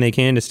everything they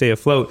can to stay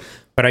afloat.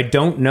 But I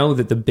don't know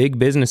that the big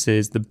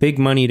businesses, the big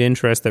moneyed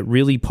interests that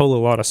really pull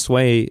a lot of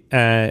sway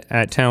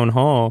at town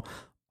hall,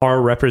 are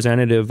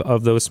representative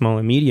of those small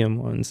and medium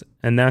ones.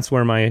 And that's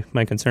where my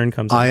concern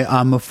comes in.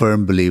 I'm a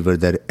firm believer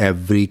that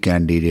every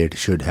candidate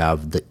should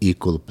have the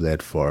equal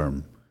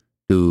platform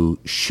to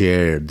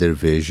share their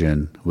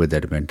vision with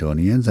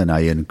Edmontonians. And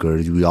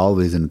we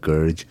always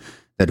encourage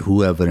that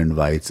whoever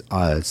invites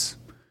us,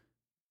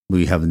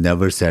 we have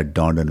never said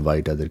don't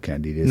invite other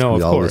candidates. No,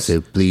 we of always course. say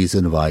please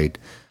invite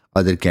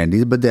other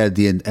candidates. But at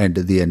the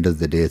end of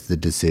the day, it's the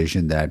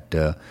decision that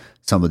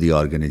some of the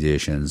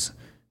organizations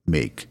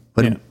make.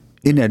 But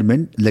in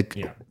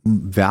Edmonton,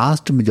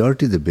 vast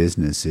majority of the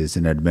businesses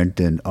in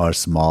Edmonton are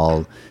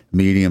small,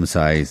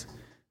 medium-sized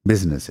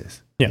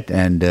businesses.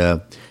 Yeah.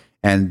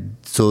 And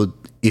so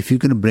if you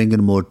can bring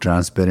in more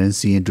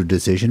transparency into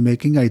decision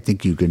making, I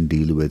think you can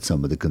deal with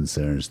some of the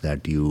concerns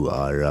that you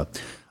are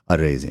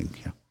raising.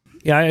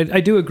 Yeah,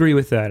 I do agree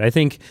with that. I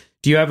think,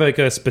 do you have like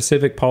a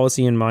specific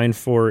policy in mind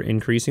for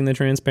increasing the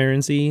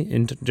transparency?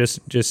 And good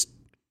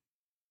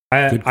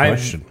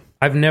question.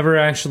 I've never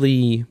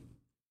actually,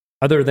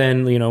 other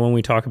than, when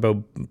we talk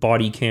about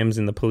body cams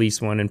in the police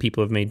one, and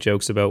people have made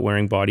jokes about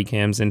wearing body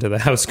cams into the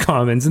House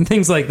Commons and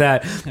things like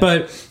that.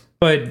 Yeah.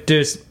 But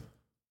just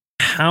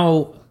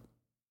how,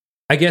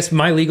 I guess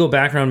my legal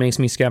background makes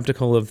me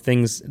skeptical of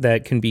things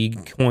that can be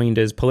coined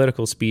as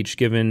political speech,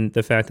 given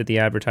the fact that the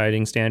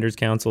Advertising Standards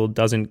Council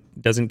doesn't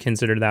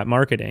consider that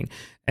marketing,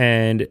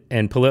 and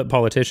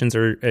politicians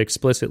are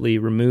explicitly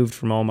removed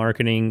from all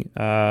marketing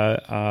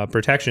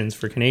protections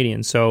for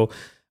Canadians. So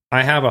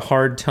I have a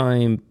hard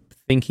time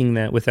thinking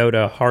that without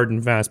a hard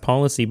and fast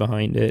policy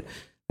behind it,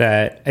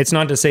 that it's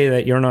not to say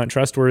that you're not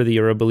trustworthy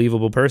or a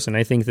believable person.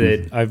 I think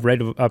that I've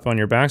read up on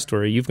your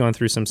backstory. You've gone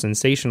through some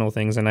sensational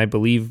things, and I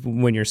believe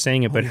when you're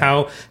saying it. But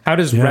how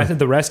does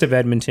the rest of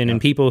Edmonton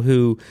and people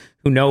who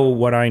know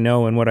what I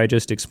know and what I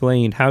just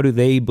explained, how do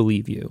they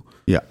believe you?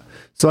 Yeah.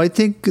 So I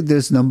think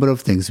there's a number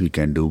of things we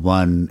can do.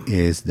 One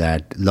is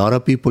that a lot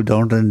of people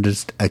don't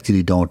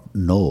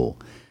know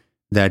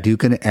that you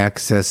can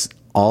access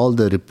all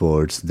the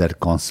reports that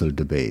council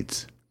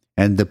debates.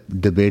 And the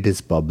debate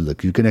is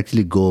public. You can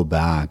actually go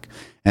back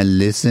and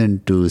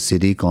listen to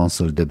city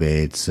council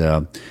debates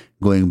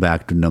going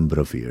back to a number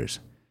of years.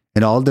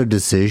 And all the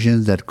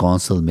decisions that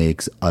council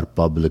makes are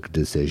public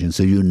decisions.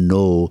 So you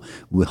know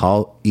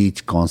how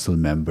each council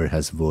member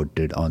has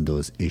voted on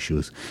those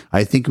issues.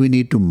 I think we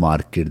need to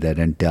market that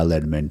and tell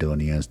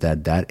Edmontonians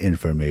that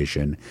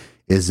information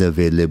is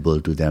available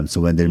to them.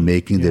 So when they're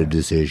making their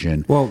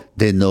decision,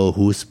 they know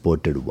who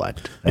supported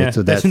what. Right? Yeah.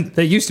 So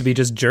that used to be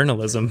just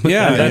journalism.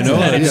 Yeah,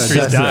 that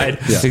industry's died.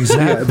 Right. Yeah.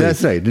 Exactly. Yeah,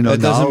 that's right.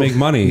 That doesn't make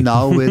money.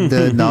 Now with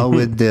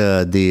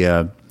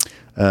the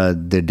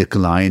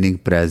declining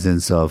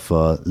presence of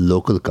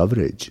local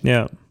coverage,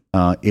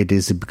 it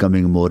is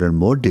becoming more and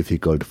more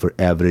difficult for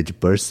average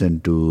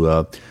person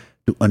to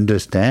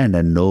understand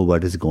and know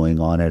what is going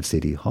on at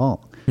City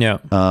Hall. Yeah.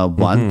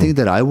 One thing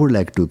that I would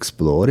like to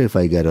explore if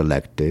I get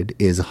elected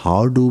is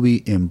how do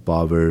we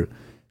empower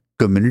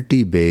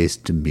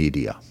community-based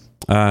media?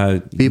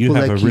 You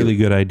have a really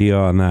good idea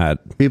on that.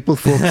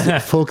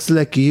 Folks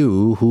like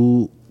you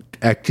who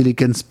actually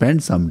can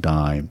spend some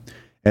time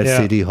at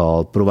City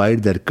Hall,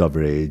 provide their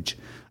coverage,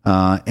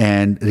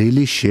 and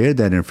really share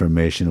that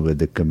information with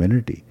the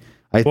community.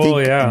 I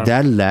think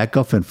that lack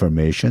of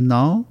information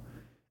now,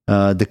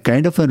 the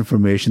kind of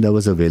information that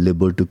was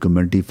available to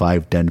community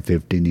 5, 10,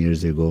 15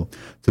 years ago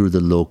through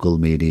the local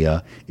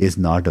media is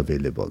not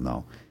available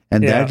now.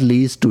 And that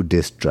leads to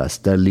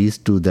distrust. That leads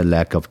to the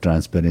lack of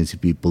transparency.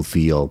 People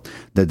feel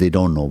that they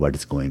don't know what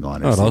is going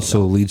on. It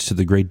also leads to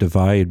the great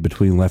divide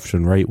between left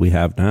and right we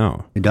have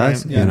now. It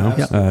does.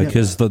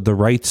 Because the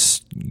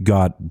right's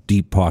got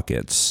deep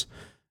pockets.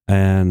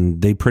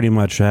 And they pretty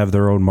much have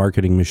their own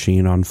marketing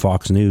machine on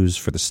Fox News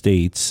for the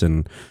States.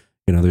 And,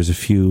 there's a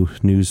few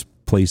news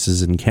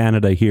places in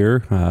Canada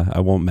here.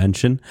 I won't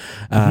mention,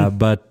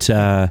 but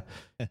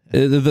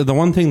the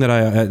one thing that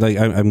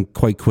I'm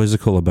quite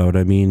quizzical about.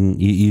 I mean,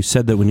 you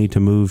said that we need to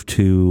move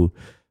to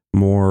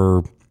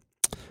more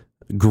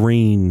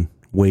green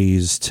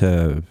ways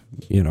to,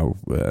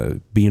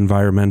 be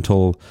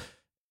environmental.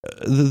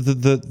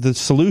 The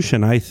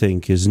solution, I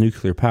think, is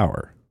nuclear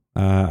power.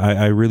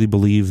 I really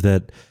believe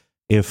that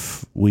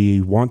if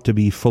we want to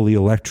be fully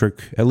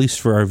electric, at least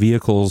for our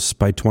vehicles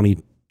by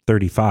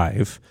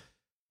 2035,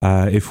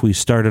 if we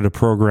started a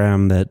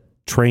program that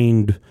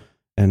trained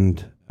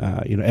and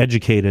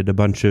educated a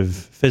bunch of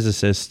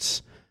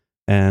physicists,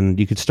 and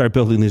you could start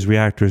building these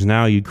reactors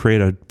now, you'd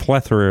create a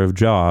plethora of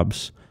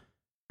jobs.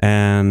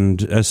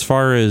 And as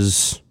far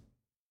as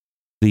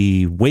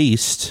the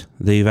waste,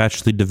 they've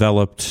actually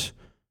developed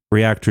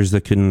reactors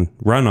that can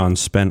run on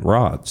spent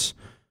rods.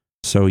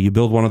 So you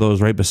build one of those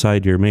right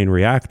beside your main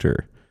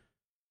reactor,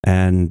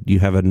 and you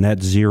have a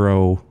net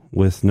zero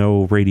with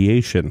no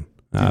radiation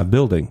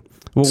building.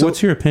 Well,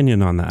 what's your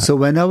opinion on that? So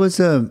when I was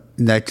a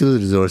natural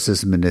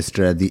resources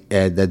minister at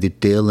the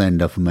tail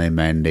end of my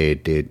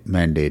mandate,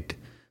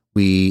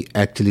 we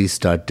actually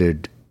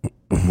started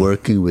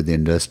working with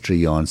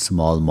industry on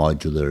small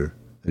modular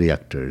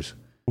reactors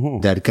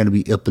that can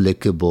be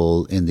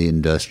applicable in the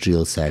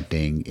industrial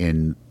setting,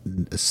 in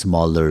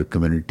smaller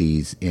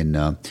communities,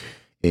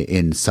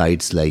 in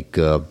sites like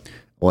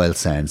oil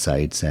sand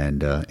sites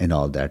and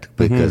all that,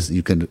 because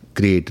you can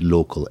create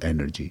local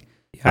energy.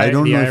 I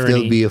don't know if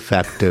they'll be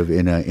effective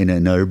in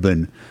an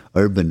urban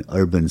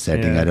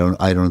setting. Yeah.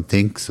 I don't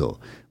think so.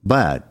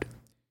 But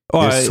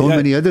there's so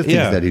many other things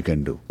that you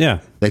can do. Yeah.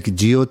 Like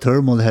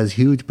geothermal has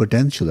huge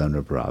potential in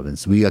our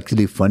province. We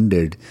actually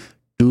funded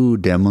 2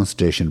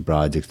 demonstration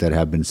projects that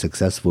have been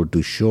successful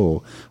to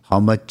show how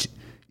much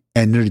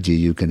energy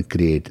you can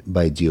create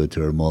by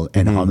geothermal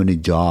and how many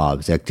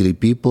jobs. Actually,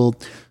 people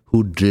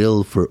who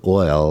drill for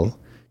oil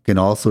can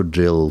also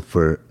drill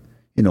for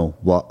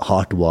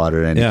hot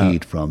water and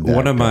heat from that.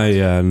 One of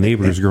my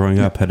neighbors growing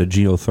up had a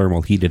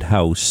geothermal heated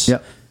house. Yeah.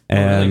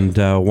 And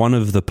one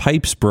of the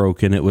pipes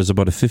broke, and it was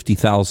about a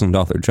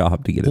 $50,000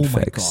 job to get it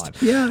fixed.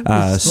 God. Yeah.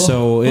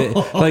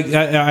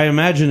 I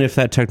imagine if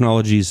that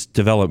technology's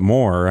developed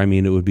more, I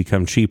mean, it would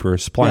become cheaper,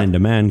 supply and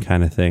demand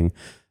kind of thing.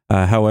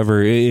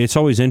 However, it's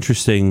always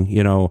interesting,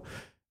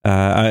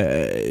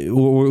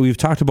 we've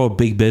talked about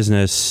big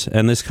business,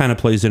 and this kind of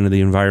plays into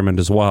the environment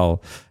as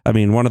well. I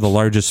mean, one of the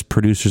largest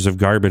producers of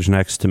garbage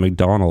next to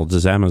McDonald's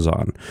is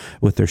Amazon,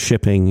 with their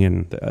shipping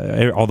and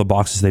all the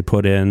boxes they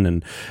put in,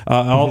 and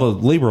all the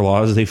labor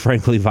laws they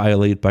frankly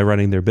violate by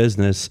running their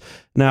business.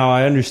 Now,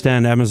 I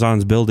understand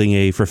Amazon's building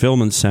a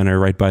fulfillment center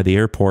right by the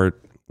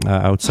airport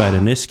outside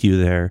of Nisku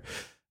there.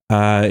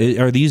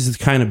 Are these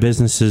the kind of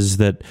businesses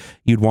that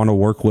you'd want to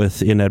work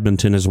with in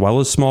Edmonton as well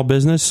as small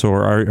business,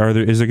 or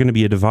is there going to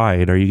be a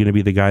divide? Are you going to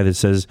be the guy that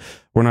says,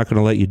 we're not going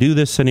to let you do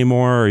this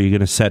anymore? Are you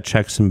going to set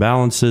checks and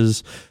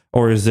balances?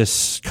 Or is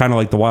this kind of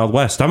like the Wild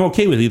West? I'm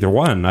okay with either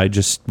one. I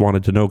just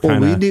wanted to know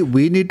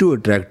we need to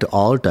attract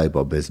all type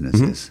of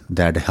businesses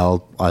that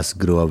help us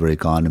grow our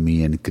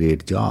economy and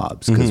create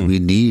jobs, because we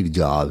need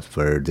jobs.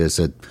 There's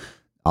a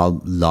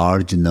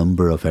large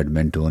number of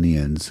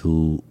Edmontonians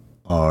who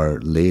are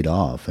laid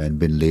off and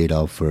been laid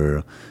off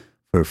for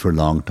a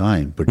long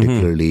time,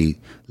 particularly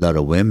a lot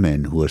of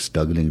women who are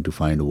struggling to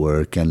find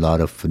work, and a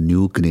lot of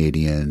new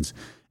Canadians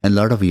and a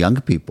lot of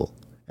young people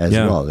as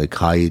well. Like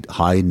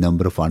high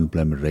number of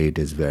unemployment rate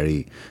is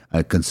very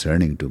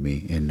concerning to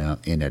me in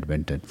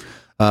Edmonton.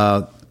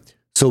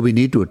 So we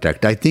need to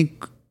attract. I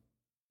think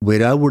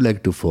where I would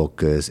like to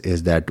focus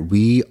is that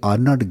we are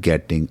not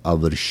getting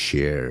our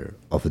share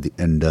of the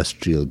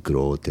industrial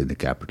growth in the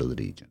capital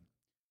region.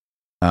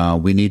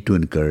 We need to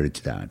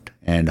encourage that,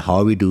 and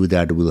how we do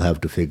that, we'll have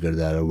to figure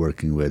that out,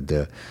 working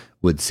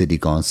with city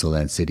council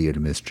and city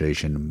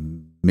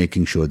administration,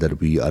 making sure that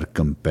we are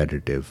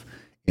competitive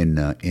in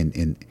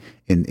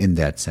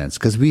that sense.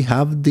 Because we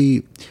have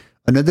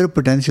another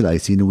potential I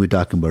see. We're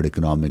talking about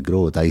economic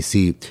growth. I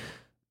see.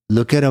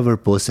 Look at our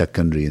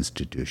post-secondary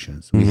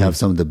institutions. We have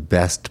some of the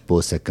best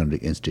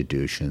post-secondary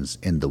institutions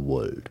in the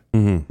world,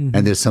 and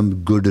there's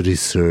some good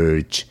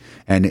research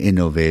and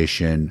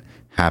innovation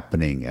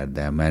happening at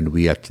them. And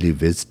we actually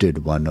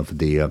visited one of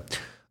the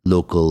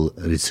local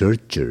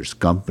researchers,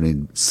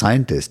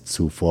 scientists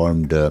who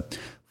formed a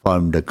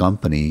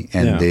company,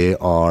 and they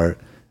are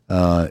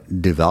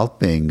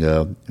developing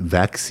a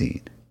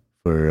vaccine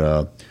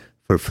for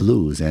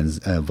flus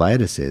and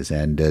viruses,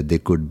 and they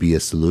could be a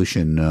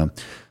solution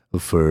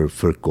for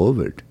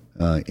COVID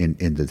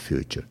in the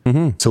future.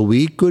 So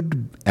we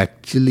could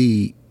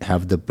actually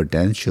have the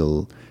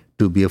potential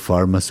to be a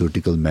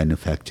pharmaceutical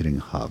manufacturing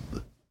hub.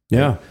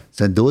 Yeah.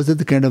 So those are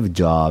the kind of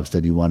jobs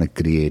that you want to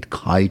create,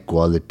 high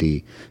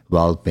quality,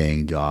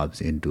 well-paying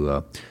jobs into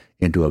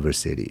our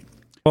city.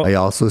 Well, I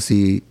also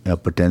see a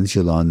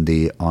potential on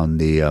the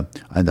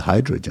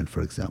hydrogen,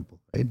 for example.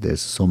 Right?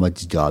 There's so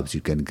much jobs you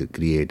can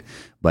create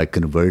by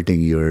converting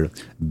your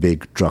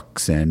big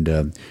trucks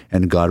and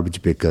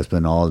garbage pickups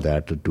and all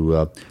that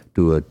to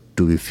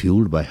be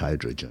fueled by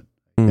hydrogen.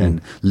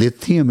 And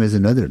lithium is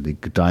another,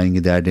 like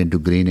tying that into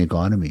green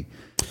economy.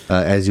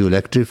 As you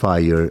electrify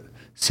your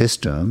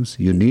systems,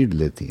 you need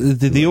lithium.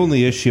 The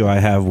only issue I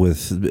have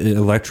with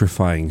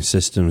electrifying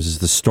systems is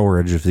the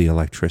storage of the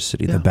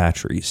electricity, the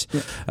batteries.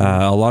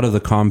 A lot of the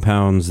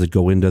compounds that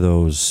go into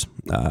those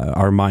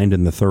are mined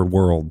in the third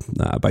world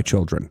by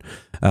children.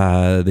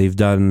 They've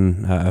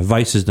done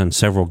Vice has done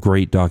several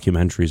great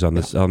documentaries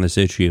on this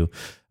issue.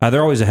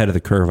 They're always ahead of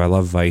the curve. I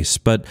love Vice,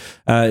 but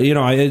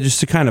just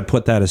to kind of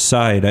put that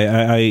aside,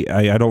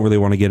 I don't really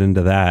want to get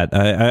into that.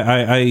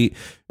 I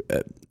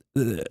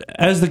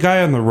as the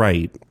guy on the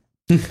right,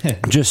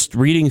 just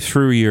reading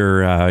through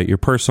your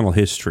personal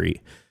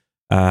history,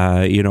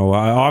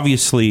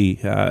 obviously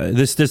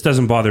this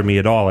doesn't bother me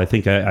at all. I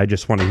think I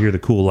just want to hear the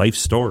cool life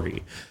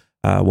story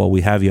while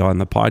we have you on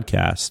the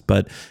podcast.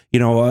 But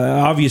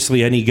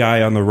obviously any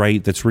guy on the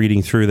right that's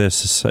reading through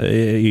this,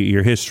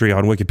 your history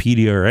on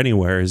Wikipedia or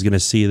anywhere, is going to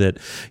see that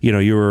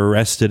you were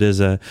arrested as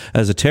a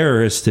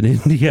terrorist in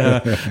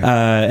India,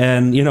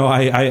 and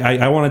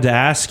I wanted to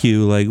ask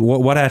you, like,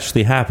 what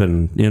actually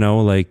happened,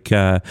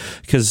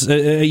 because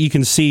you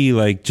can see,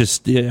 like,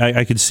 just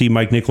I could see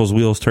Mike Nichols'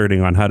 wheels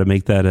turning on how to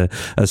make that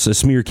a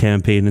smear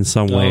campaign in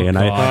some way, and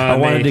I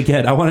wanted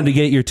to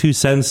get your 2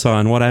 cents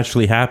on what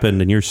actually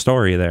happened in your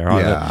story there. He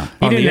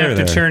didn't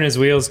have to turn his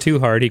wheels too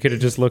hard. He could have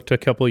just looked a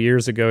couple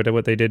years ago to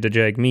what they did to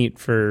Jagmeet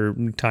for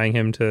tying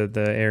him to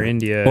the Air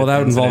India. Well, that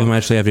would involve him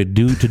actually having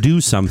to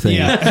do something,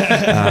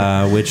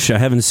 which I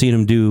haven't seen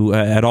him do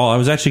at all. I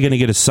was actually going to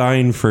get a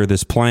sign for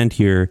this plant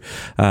here,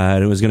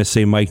 and it was going to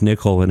say Mike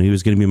Nichol, and he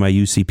was going to be my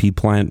UCP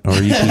plant or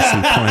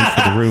UPC plant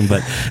for the room.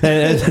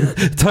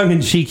 But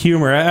tongue-in-cheek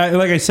humor.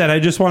 Like I said, I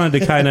just wanted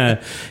to kind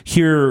of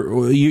hear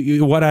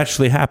what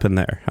actually happened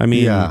there. I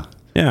mean,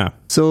 yeah.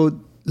 So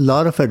a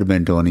lot of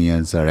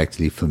Edmontonians are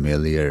actually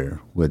familiar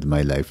with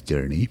my life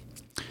journey,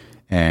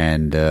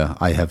 and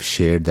I have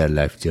shared that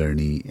life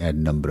journey at a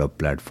number of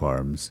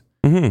platforms.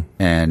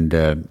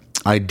 And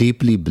I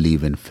deeply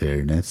believe in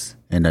fairness,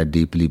 and I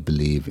deeply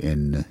believe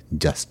in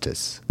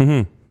justice.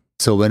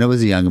 So when I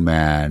was a young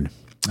man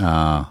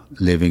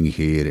living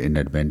here in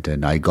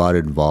Edmonton, I got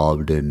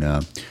involved in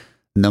a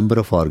number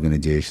of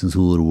organizations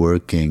who were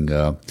working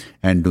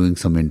and doing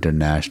some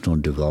international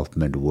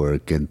development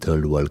work in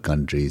third world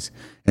countries,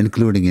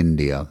 including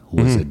India, who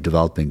was a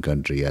developing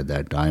country at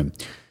that time,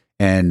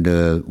 and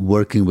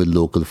working with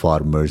local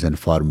farmers and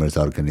farmers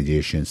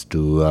organizations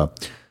to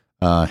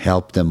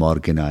help them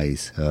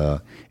organize.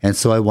 And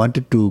so I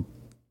wanted to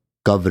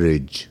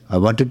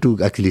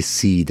actually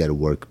see that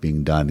work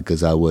being done,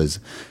 because I was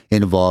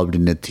involved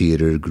in a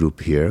theater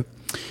group here,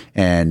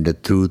 and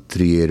through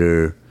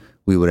theater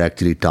we were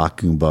actually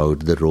talking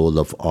about the role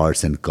of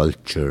arts and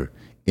culture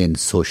in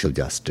social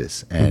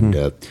justice and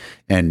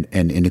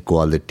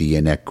inequality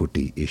and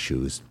equity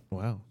issues.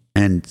 Wow.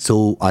 And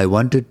so I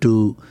wanted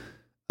to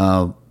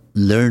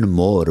learn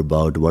more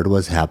about what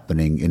was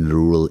happening in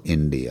rural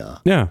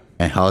India,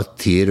 and how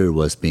theater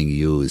was being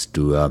used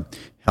to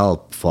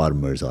help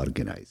farmers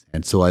organize.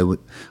 And so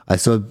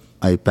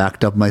I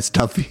packed up my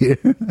stuff here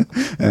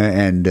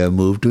and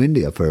moved to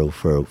India for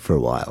a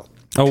while.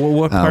 Oh, well,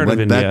 what part of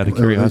India, out of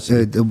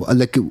curiosity?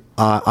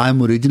 I'm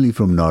originally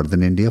from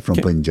northern India, from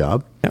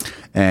Punjab,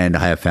 and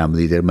I have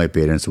family there. My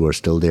parents were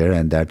still there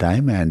at that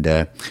time, and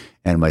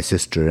my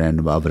sister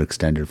and our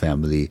extended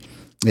family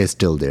is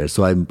still there.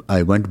 So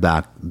I went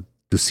back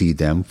to see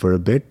them for a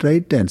bit,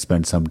 right, and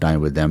spend some time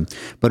with them.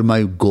 But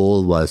my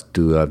goal was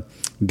to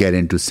get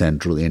into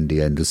central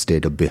India, in the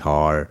state of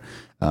Bihar,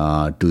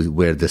 to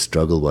where the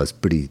struggle was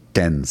pretty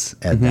tense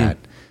at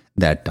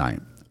that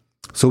time.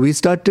 So we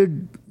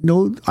started,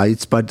 I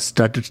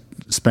started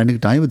spending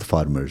time with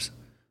farmers,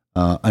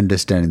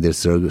 understanding their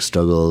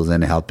struggles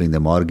and helping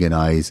them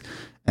organize.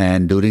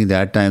 And during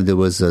that time, there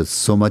was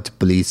so much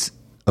police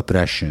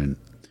oppression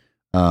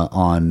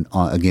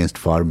against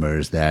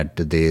farmers that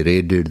they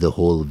raided the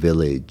whole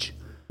village.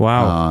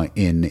 Wow.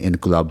 In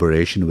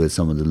collaboration with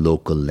some of the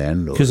local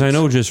landlords. Because I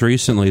know just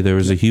recently there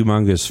was a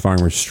humongous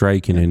farmer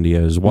strike in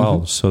India as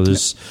well. So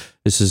this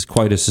is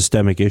quite a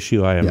systemic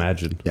issue, I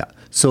imagine. Yeah.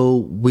 So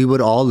we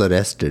were all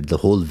arrested. The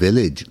whole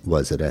village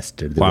was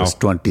arrested. There was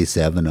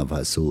 27 of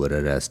us who were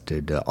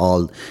arrested.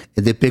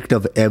 They picked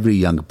up every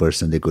young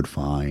person they could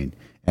find,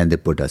 and they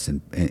put us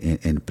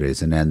in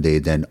prison. And they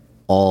then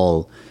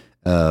all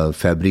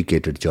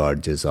fabricated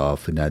charges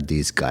of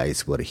these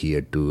guys were here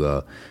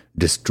to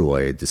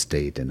destroy the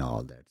state and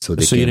all that. So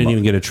you didn't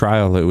even get a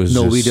trial. It was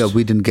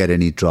we didn't get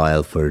any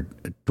trial for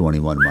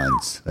 21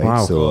 months. Right?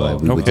 Wow. So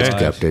we were just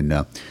kept in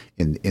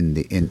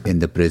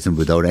the prison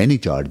without any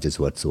charges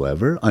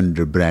whatsoever,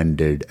 under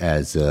branded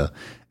as a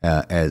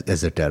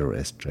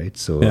terrorist, right?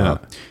 So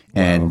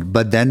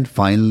but then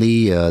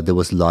finally there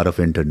was a lot of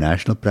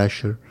international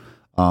pressure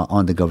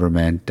on the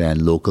government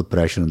and local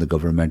pressure on the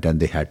government, and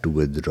they had to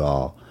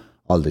withdraw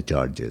all the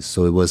charges.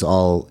 So it was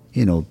all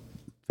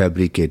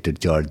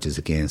fabricated charges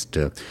against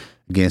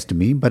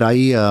me. But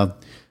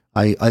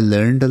I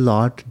learned a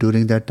lot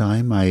during that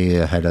time. I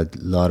had a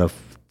lot of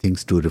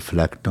things to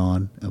reflect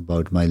on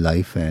about my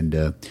life,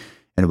 and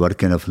and what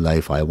kind of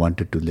life I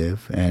wanted to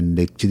live, and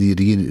actually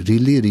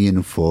really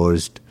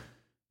reinforced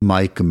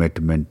my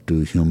commitment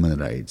to human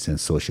rights and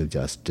social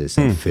justice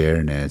and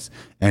fairness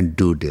and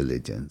due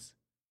diligence.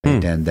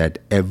 Right? And that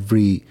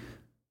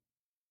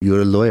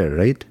you're a lawyer,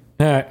 right?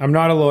 I'm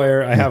not a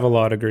lawyer. I have a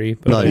law degree.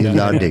 Law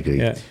degree.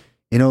 Yeah.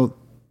 You know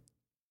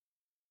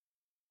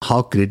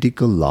how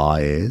critical law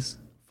is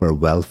for a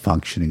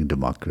well-functioning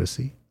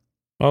democracy.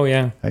 Oh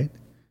yeah. Right.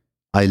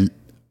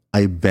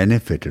 I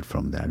benefited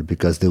from that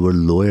because there were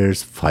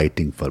lawyers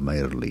fighting for my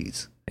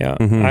release. Yeah.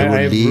 There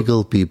were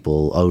legal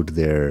people out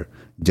there,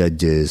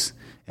 judges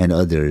and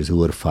others who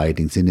were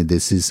fighting, saying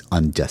this is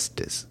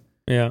injustice.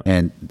 Yeah.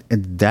 And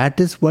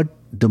that is what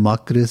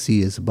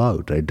democracy is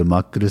about, right?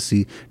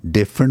 Democracy,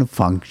 different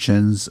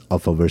functions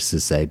of our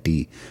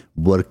society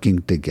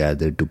working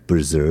together to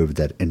preserve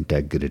that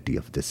integrity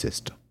of the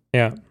system.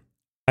 Yeah.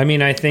 I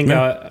mean, I think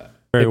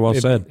very well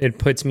said. It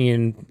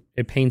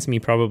paints me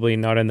probably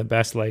not in the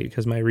best light,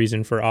 because my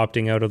reason for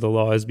opting out of the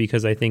law is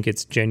because I think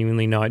it's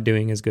genuinely not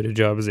doing as good a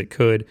job as it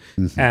could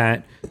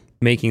at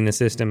making the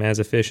system as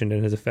efficient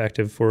and as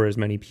effective for as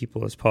many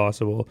people as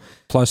possible.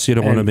 Plus, you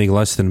don't want to make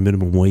less than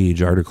minimum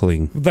wage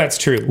articling. That's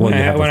true. When I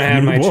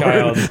had my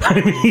child,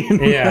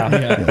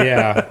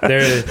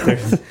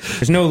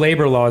 there's no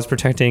labor laws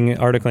protecting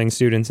articling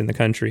students in the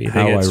country.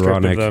 They get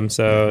stripped of them.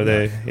 So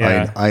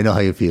I know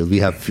how you feel. We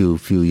have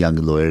few young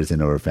lawyers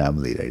in our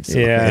family, right?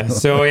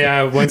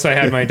 So, once I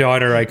had my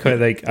daughter, I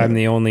could I'm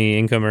the only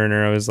income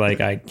earner. I was like,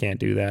 I can't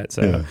do that.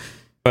 So. Yeah.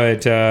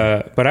 But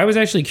I was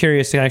actually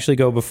curious to actually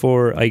go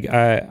before.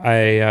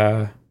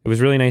 It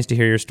was really nice to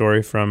hear your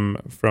story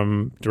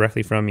from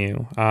directly from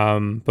you.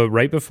 But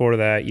right before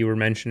that, you were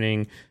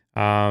mentioning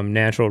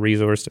natural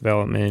resource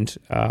development,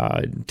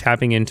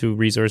 tapping into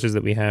resources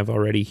that we have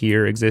already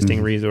here,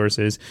 existing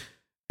resources.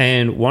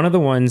 And one of the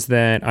ones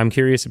that I'm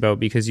curious about,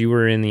 because you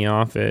were in the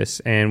office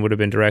and would have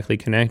been directly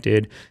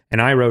connected,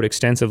 and I wrote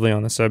extensively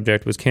on the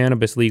subject, was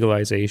cannabis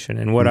legalization,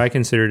 and what I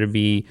consider to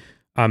be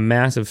a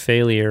massive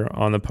failure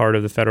on the part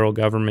of the federal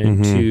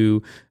government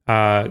to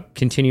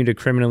continue to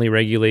criminally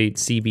regulate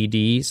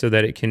CBD so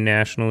that it can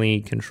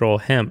nationally control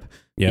hemp.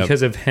 Yep.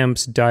 Because of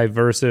hemp's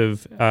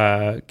diversive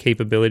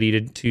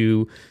capability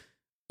to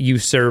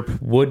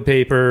usurp wood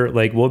paper,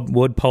 like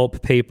wood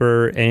pulp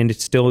paper, and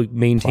still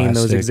maintain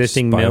those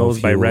existing mills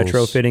by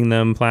retrofitting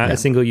them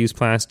single-use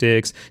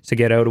plastics to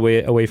get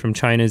away from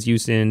China's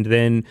use, and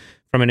then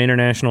from an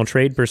international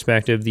trade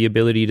perspective, the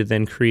ability to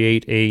then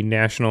create a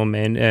national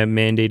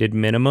mandated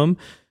minimum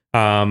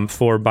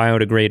for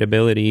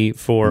biodegradability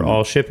for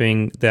all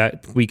shipping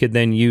that we could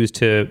then use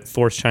to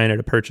force China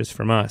to purchase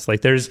from us.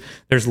 Like there's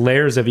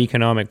layers of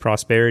economic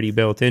prosperity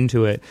built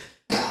into it.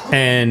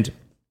 And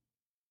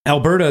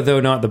Alberta, though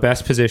not the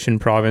best positioned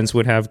province,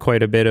 would have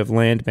quite a bit of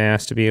land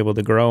mass to be able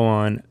to grow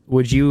on.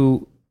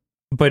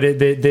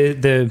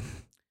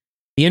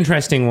 The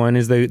interesting one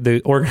is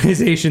the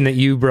organization that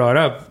you brought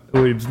up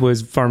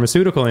was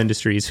pharmaceutical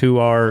industries, who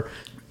are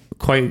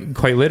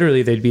quite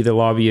literally, they'd be the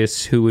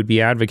lobbyists who would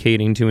be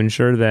advocating to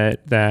ensure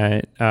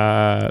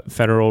that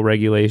federal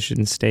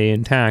regulations stay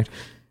intact.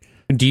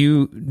 Do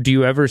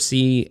you ever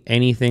see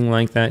anything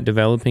like that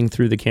developing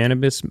through the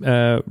cannabis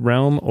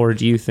realm, or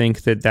do you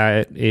think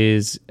that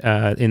is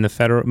in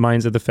the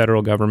minds of the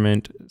federal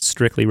government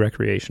strictly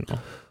recreational?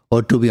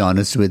 Well, to be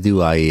honest with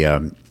you,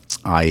 I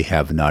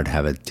have not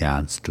had a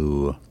chance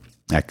to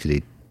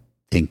actually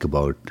think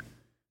about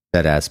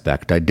that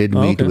aspect. I did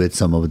meet with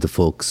some of the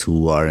folks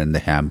who are in the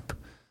hemp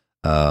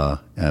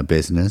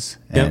business,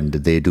 and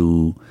they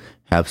do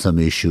have some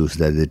issues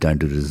that they're trying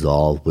to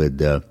resolve with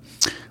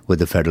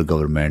the federal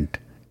government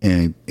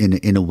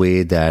in a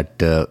way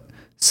that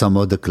some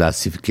of the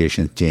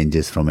classification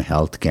changes from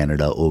Health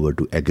Canada over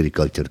to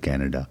Agriculture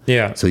Canada.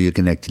 Yeah. So you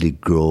can actually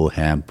grow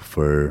hemp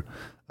for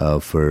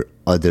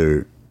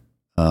other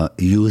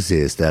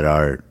uses that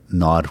are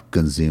not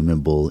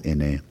consumable from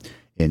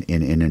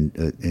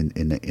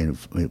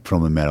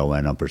a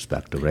marijuana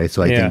perspective, right?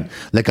 So I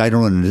think, I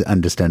don't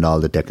understand all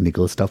the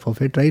technical stuff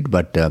of it, right?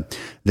 But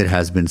there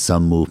has been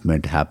some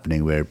movement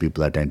happening where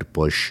people are trying to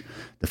push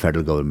the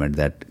federal government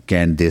that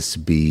can this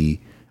be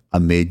a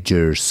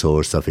major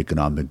source of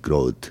economic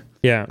growth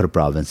for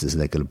provinces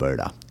like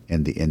Alberta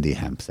in the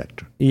hemp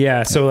sector.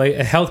 Yeah, so like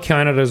Health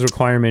Canada's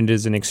requirement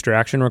is an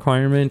extraction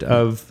requirement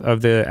of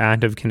the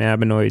active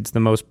cannabinoids.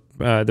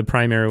 The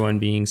primary one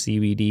being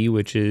CBD,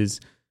 which is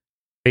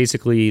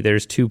basically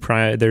there's two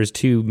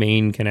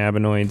main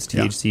cannabinoids,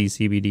 THC,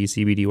 CBD.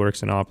 CBD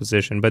works in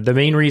opposition, but the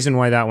main reason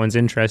why that one's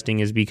interesting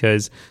is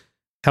because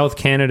Health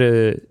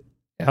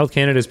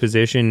Canada's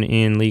position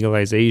in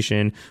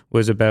legalization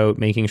was about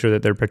making sure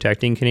that they're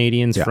protecting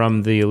Canadians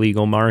from the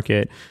illegal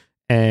market.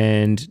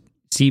 And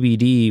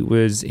CBD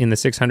was in the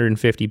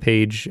 650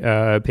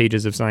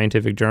 pages of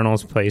scientific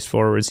journals placed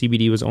forward.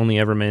 CBD was only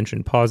ever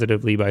mentioned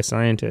positively by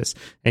scientists,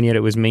 and yet it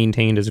was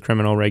maintained as a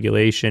criminal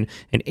regulation.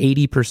 And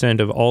 80%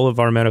 of all of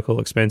our medical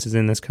expenses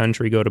in this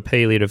country go to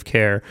palliative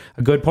care,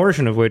 a good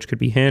portion of which could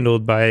be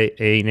handled by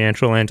a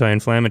natural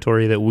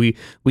anti-inflammatory that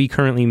we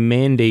currently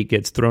mandate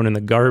gets thrown in the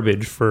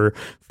garbage for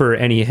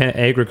any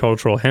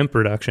agricultural hemp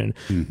production.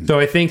 Mm-hmm. So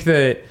I think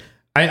that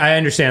I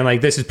understand, like,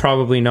 this is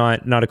probably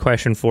not a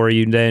question for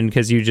you then,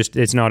 because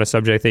it's not a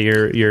subject that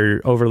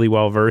you're overly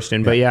well versed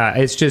in. But yeah,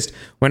 it's just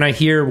when I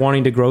hear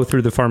wanting to grow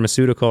through the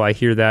pharmaceutical, I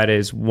hear that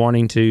as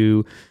wanting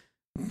to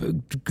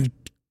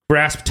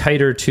grasp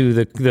tighter to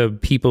the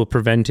people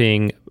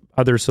preventing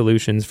other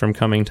solutions from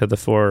coming to the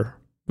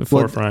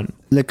forefront.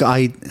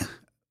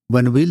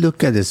 When we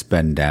look at this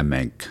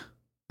pandemic,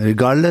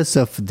 regardless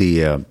of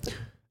the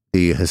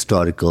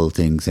historical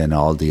things and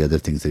all the other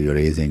things that you're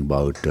raising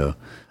about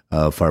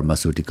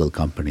pharmaceutical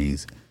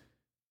companies,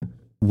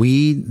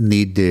 we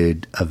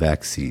needed a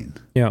vaccine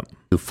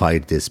to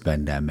fight this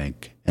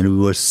pandemic, and we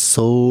were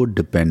so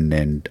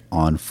dependent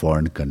on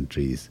foreign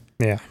countries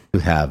to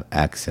have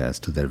access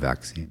to their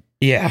vaccine.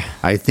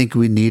 I think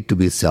we need to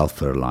be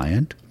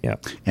self-reliant,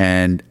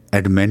 and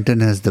Edmonton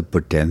has the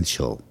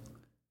potential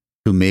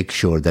to make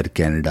sure that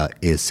Canada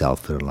is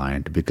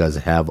self-reliant, because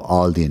I have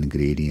all the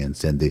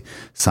ingredients and the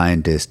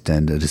scientists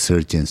and the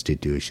research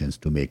institutions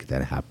to make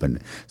that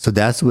happen. So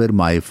that's where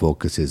my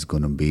focus is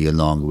going to be,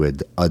 along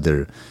with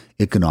other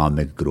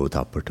economic growth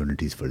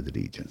opportunities for the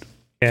region.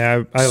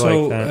 Yeah, I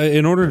like that.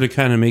 In order to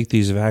kind of make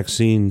these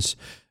vaccines,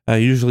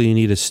 usually you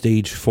need a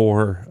stage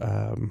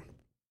 4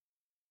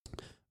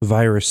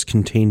 virus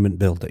containment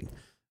building.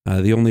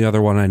 The only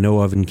other one I know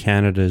of in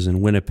Canada is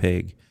in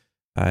Winnipeg.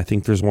 I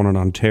think there's one in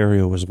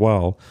Ontario as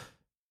well.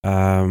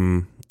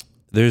 There's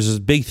this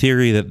big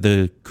theory that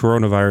the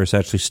coronavirus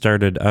actually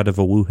started out of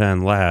a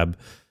Wuhan lab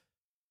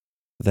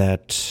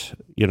that,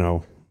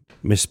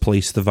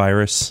 misplaced the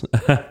virus.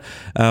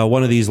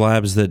 One of these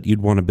labs that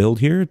you'd want to build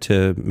here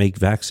to make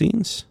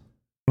vaccines.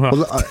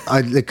 Well,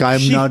 I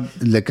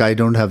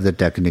don't have the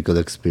technical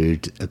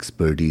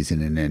expertise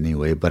in any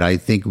way, but I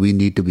think we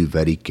need to be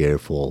very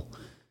careful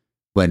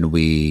when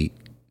we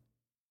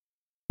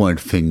point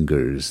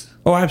fingers.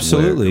 Oh,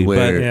 absolutely.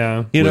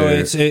 Where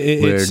it's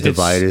the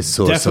virus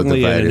source of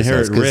the virus, an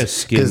inherent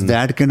risk, because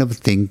that kind of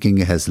thinking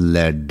has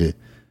led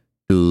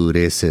to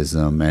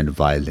racism and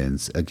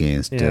violence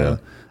against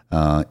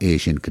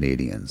Asian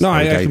Canadians. No,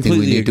 I think we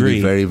need agree. to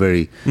be very,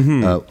 very.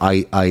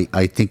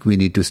 I think we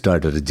need to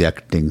start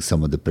rejecting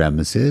some of the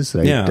premises,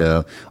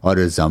 right, or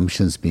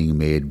assumptions being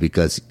made,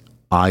 because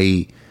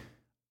I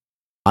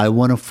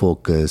want to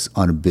focus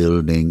on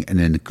building an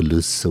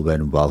inclusive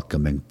and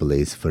welcoming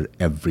place for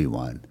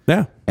everyone.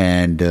 Yeah.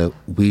 And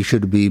we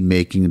should be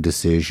making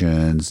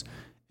decisions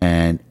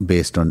and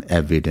based on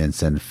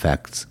evidence and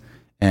facts,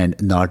 and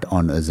not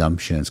on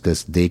assumptions,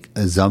 because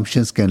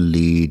assumptions can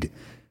lead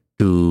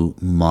to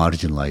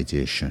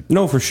marginalization.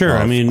 No, for sure.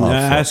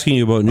 Asking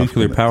you about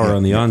nuclear power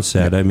on the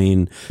onset,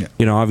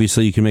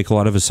 obviously you can make a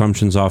lot of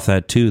assumptions off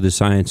that too. The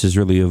science has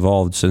really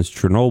evolved since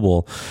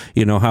Chernobyl.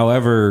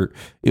 However,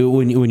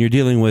 when you're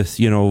dealing with,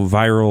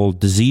 viral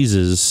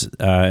diseases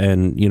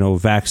and,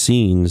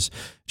 vaccines,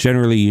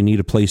 generally you need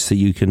a place that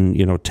you can,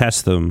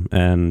 test them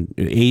and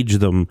age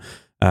them.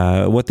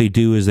 What they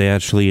do is they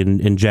actually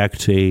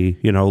inject a,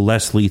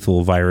 less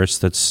lethal virus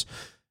that's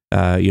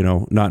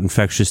not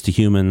infectious to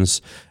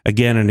humans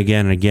again and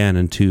again and again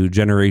into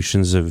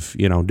generations of,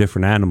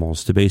 different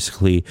animals to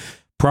basically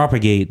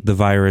propagate the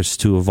virus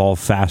to evolve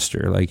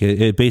faster. Like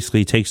it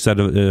basically takes that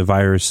a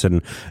virus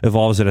and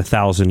evolves at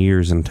 1,000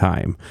 years in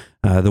time,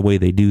 the way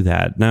they do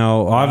that.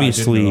 Now,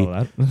 obviously,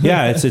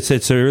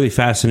 it's a really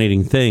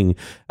fascinating thing.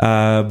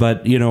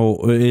 But,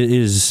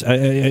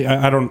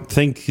 I don't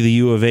think the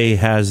U of A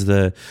has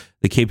the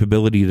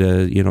capability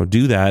to,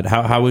 do that.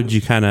 How would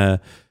you kind of,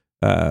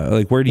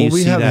 where do you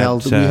see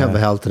that? We have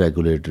health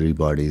regulatory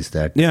bodies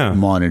that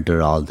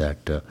monitor all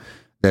that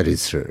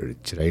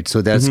research, right?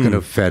 So that's kind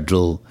of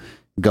federal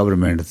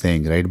government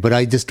thing, right? But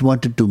I just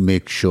wanted to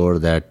make sure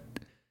that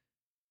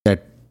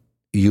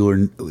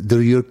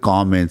your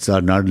comments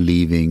are not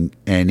leaving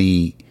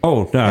any.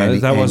 Oh no,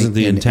 that wasn't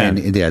the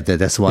intent.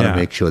 That's want to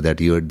make sure that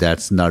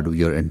that's not what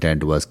your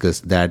intent was,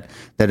 because that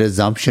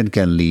assumption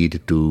can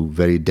lead to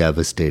very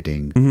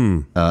devastating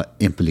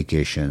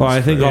implications. Well,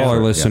 I think all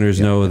our listeners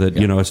know that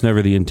it's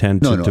never the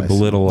intent to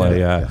belittle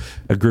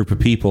a group of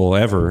people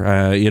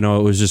ever. It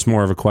was just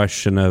more of a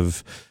question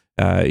of.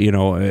 How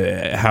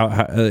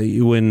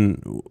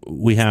when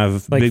we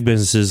have big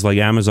businesses like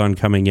Amazon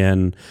coming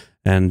in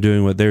and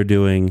doing what they're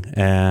doing,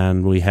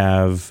 and we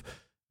have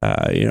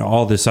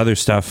all this other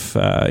stuff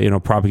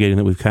propagating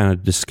that we've kind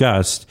of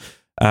discussed.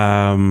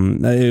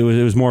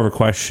 It was more of a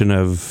question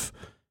of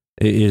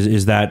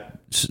is that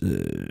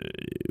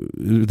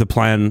the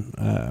plan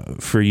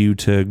for you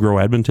to grow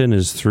Edmonton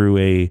is through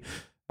a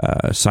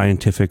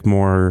scientific,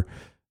 more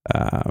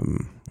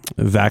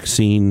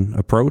vaccine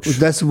approach?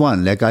 That's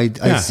one. Like I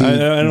see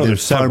I know the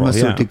there's several,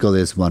 pharmaceutical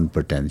is one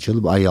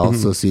potential. I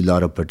also see a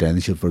lot of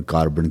potential for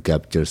carbon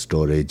capture,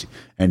 storage,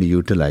 and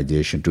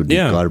utilization to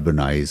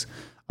decarbonize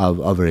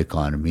our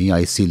economy.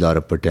 I see a lot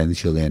of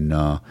potential in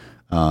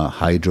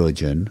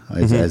hydrogen,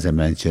 as I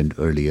mentioned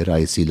earlier.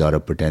 I see a lot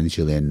of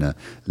potential in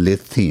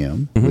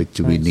lithium,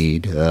 which we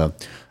need to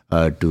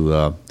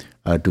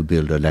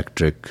build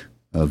electric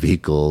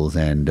vehicles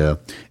and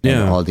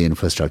all the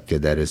infrastructure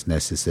that is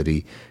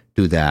necessary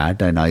to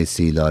that. And I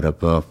see a lot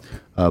of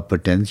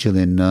potential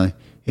in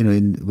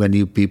when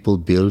you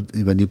build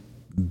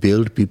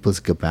people's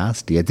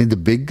capacity. I think the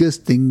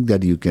biggest thing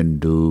that you can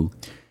do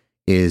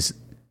is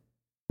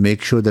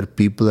make sure that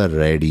people are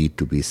ready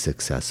to be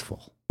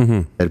successful,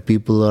 that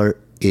people are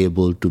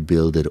able to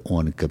build their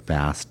own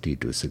capacity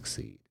to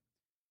succeed.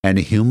 And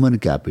human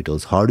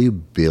capitals, how do you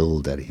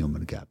build that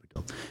human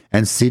capital?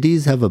 And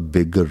cities have a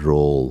bigger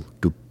role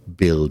to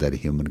build that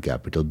human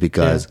capital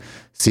because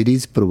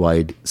cities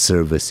provide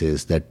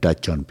services that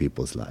touch on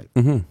people's life.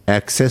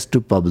 Access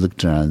to public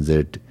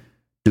transit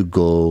to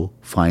go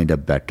find a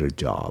better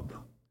job.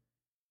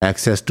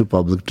 Access to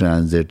public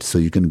transit so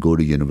you can go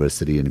to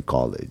university and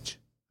college,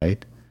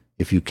 right?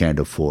 If you can't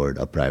afford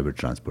a private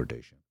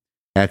transportation.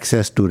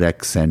 Access to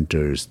rec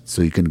centers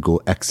so you can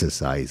go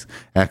exercise.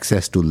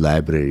 Access to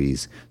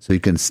libraries so you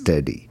can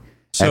study.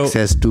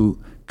 Access to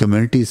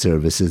community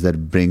services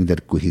that bring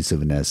that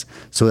cohesiveness.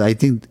 So I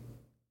think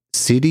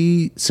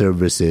city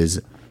services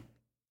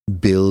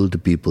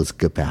build people's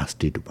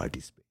capacity to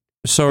participate.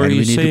 So are and you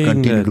we need saying to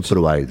continue that to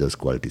provide those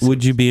qualities?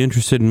 Would you be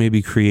interested in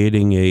maybe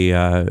creating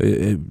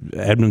a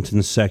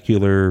Edmonton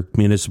secular,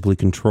 municipally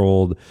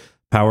controlled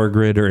power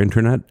grid or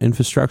internet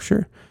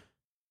infrastructure?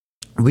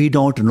 We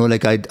don't know.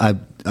 Like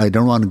I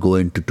don't want to go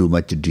into too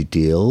much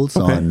details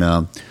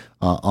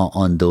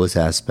on those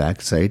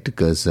aspects, right?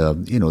 Because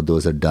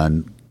those are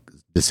done.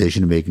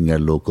 Decision making at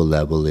local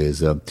level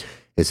is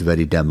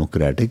very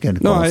democratic,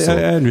 and I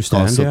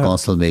understand.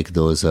 Council make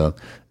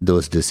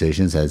those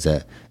decisions as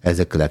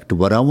a collective.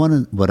 What I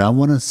want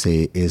to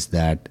say is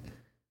that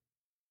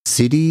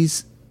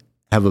cities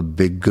have a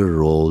bigger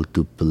role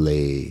to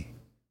play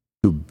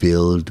to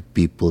build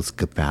people's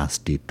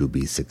capacity to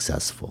be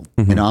successful.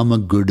 And I'm a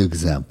good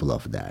example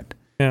of that.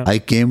 Yeah. I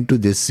came to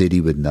this city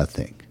with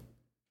nothing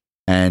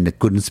and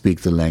couldn't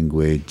speak the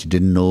language,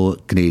 didn't know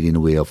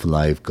Canadian way of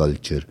life,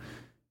 culture.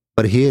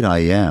 But here I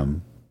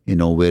am,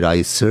 where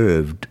I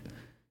served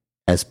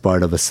as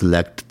part of a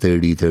select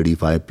 30,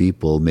 35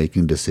 people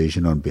making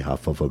decision on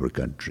behalf of our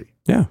country.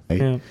 Yeah.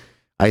 Right? Yeah.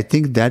 I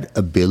think that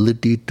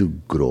ability to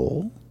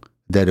grow,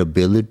 that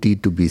ability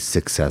to be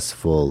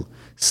successful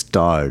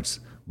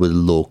starts with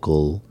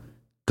local,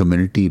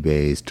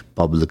 community-based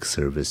public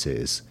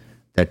services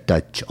that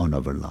touch on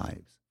our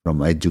lives,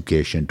 from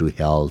education to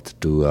health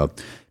to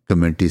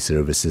community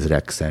services,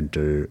 rec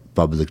center,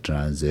 public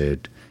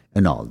transit,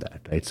 and all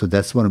that, right? So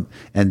that's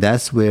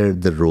that's where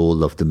the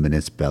role of the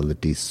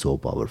municipality is so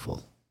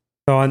powerful.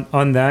 So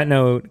on that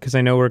note, because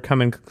I know we're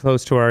coming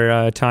close to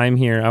our time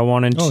here, I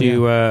wanted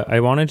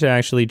to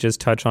actually just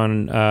touch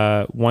on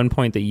one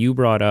point that you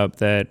brought up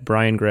that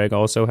Brian Gregg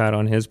also had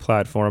on his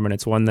platform, and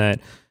it's one that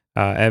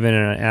Evan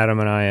and Adam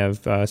and I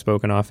have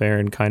spoken off air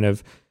and kind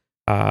of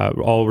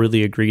all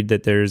really agreed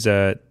that there's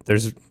a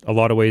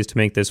lot of ways to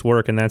make this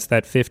work, and that's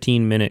that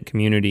 15-minute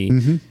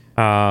community.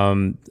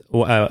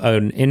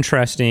 An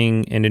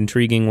interesting and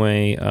intriguing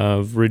way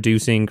of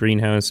reducing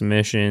greenhouse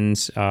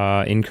emissions,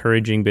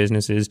 encouraging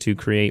businesses to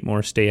create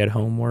more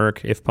stay-at-home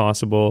work if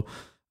possible.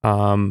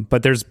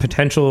 But there's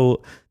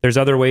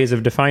other ways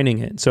of defining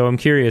it. So I'm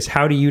curious,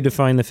 how do you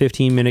define the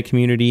 15-minute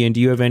community, and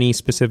do you have any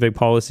specific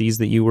policies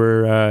that you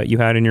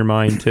had in your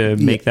mind to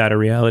make that a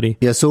reality?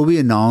 Yeah, so we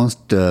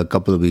announced a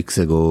couple of weeks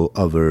ago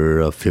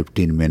our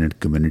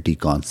 15-minute community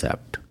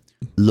concept,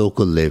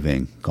 local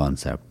living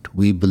concept.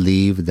 We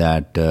believe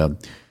that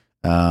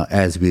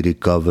as we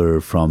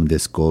recover from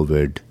this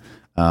COVID,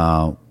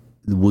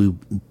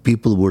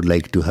 people would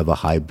like to have a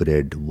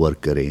hybrid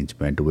work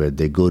arrangement where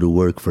they go to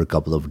work for a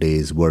couple of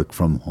days, work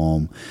from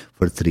home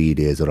for 3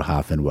 days or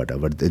half and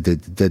whatever.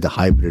 The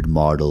hybrid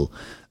model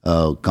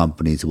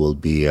companies will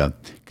be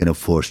kind of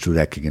forced to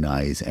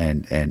recognize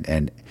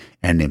and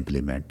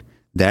implement.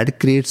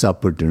 That creates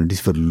opportunities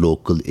for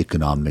local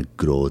economic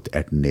growth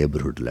at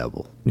neighborhood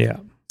level. Yeah.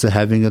 So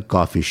having a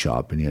coffee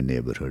shop in your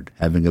neighborhood,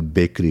 having a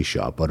bakery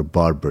shop or a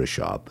barber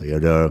shop,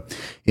 or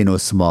a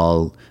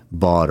small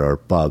bar or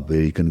pub where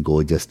you can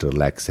go just to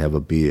relax, have a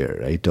beer,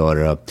 right?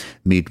 Or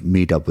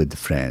meet up with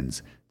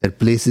friends. There are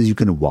places you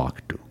can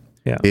walk to.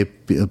 Yeah.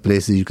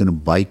 Places you can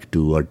bike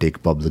to or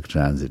take public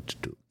transit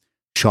to.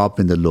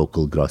 Shop in the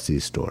local grocery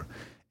store.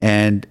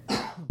 And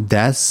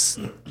that's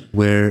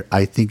where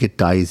I think it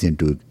ties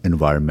into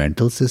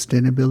environmental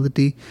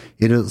sustainability.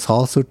 It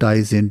also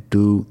ties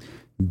into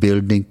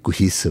building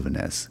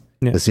cohesiveness,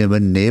 The same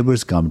when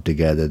neighbors come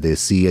together, they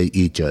see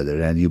each other,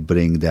 and you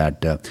bring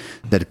that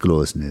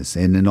closeness,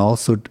 and it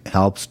also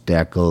helps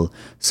tackle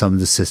some of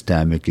the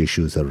systemic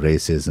issues of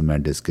racism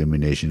and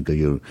discrimination, because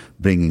you're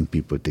bringing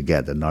people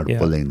together, not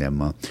pulling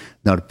them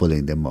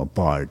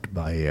apart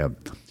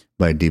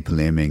by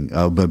deflaming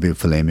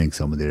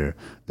some of their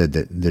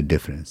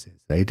differences,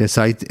 right?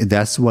 So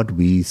that's what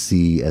we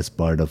see as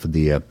part of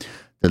the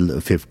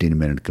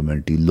 15-minute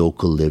community: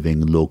 local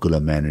living, local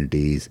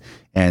amenities,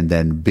 and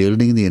then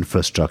building the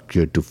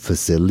infrastructure to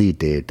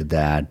facilitate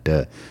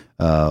that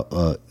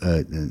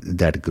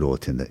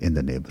growth in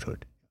the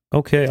neighborhood.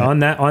 Okay. On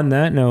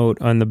that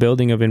note, on the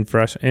building of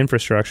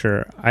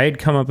infrastructure, I had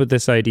come up with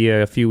this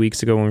idea a few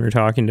weeks ago when we were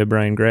talking to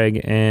Brian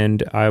Gregg,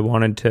 and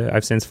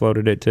I've since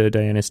floated it to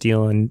Diana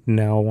Steele, and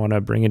now want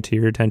to bring it to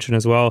your attention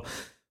as well.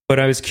 But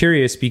I was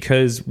curious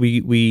because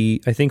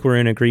I think we're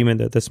in agreement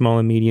that the small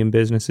and medium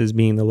businesses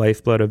being the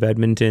lifeblood of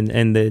Edmonton,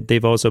 and that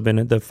they've also been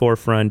at the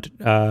forefront,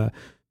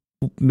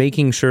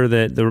 making sure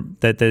that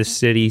the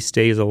city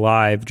stays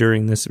alive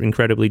during this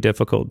incredibly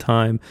difficult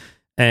time.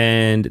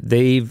 And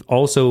they've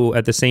also,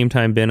 at the same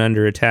time, been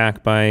under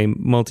attack by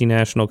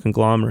multinational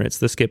conglomerates,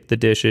 the skip the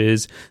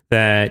dishes,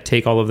 that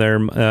take all of their,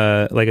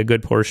 like a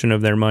good portion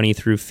of their money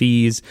through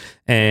fees.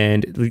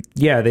 And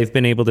yeah, they've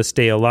been able to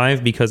stay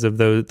alive because of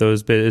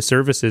those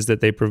services that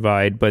they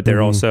provide, but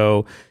they're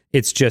also,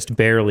 it's just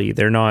barely,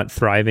 they're not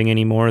thriving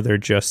anymore. They're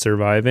just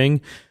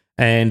surviving.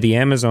 And the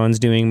Amazon's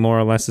doing more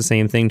or less the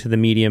same thing to the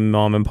medium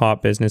mom and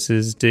pop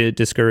businesses,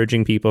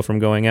 discouraging people from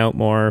going out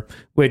more,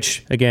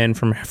 which, again,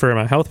 from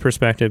a health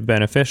perspective,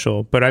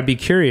 beneficial. But I'd be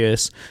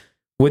curious,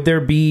 would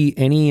there be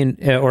any,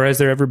 or has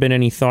there ever been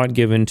any thought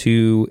given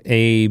to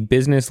a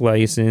business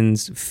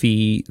license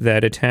fee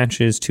that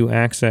attaches to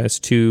access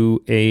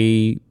to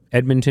a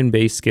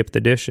Edmonton-based Skip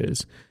the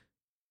Dishes?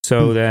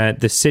 So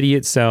that the city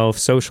itself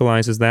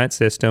socializes that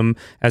system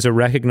as a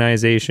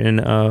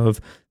recognition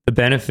of the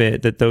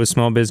benefit that those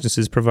small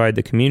businesses provide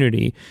the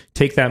community.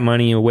 Take that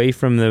money away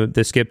from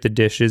the Skip the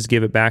Dishes,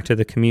 give it back to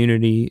the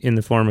community in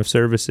the form of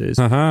services.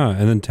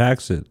 And then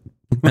tax it.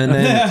 And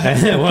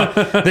then well,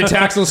 the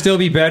tax will still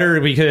be better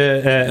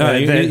because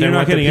you're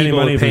not getting any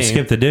money from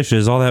Skip the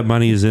Dishes. All that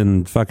money is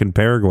in fucking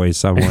Paraguay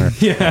somewhere.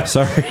 Yeah,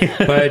 sorry,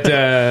 but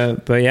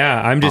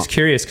yeah, I'm just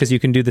curious because you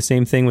can do the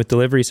same thing with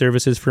delivery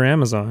services for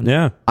Amazon.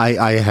 Yeah,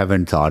 I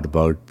haven't thought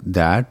about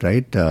that.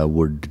 Right,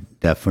 would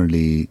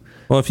definitely.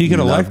 Well, if you get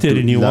elected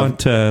and you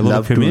want a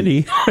little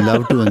committee,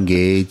 love to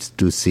engage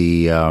to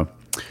see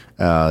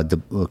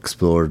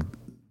explore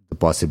the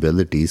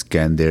possibilities.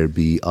 Can there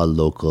be a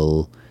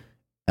local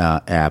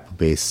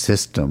app-based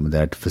system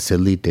that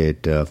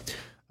facilitate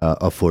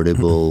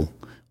affordable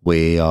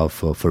way of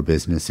for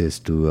businesses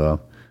to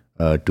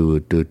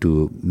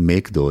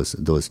make those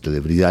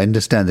deliveries? I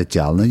understand the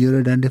challenge you're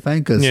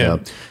identifying because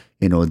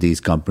these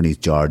companies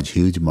charge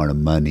huge amount of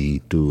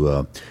money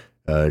to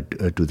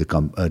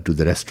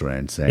the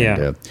restaurants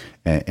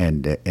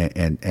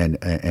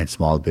and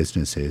small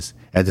businesses,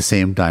 at the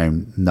same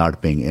time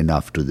not paying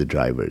enough to the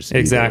drivers.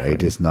 Exactly, either,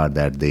 right? It's not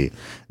that the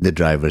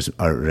drivers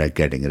are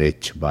getting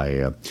rich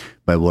by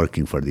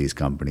working for these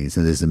companies,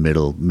 and there's a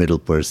middle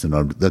person,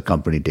 or the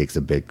company takes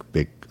a big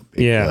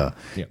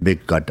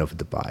cut of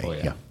the pie. Oh,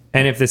 yeah.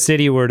 And if the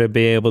city were to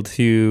be able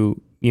to,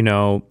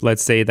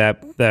 let's say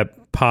that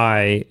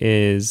pie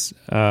is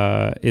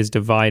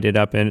divided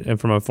up and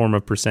from a form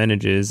of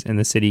percentages, and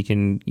the city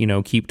can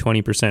keep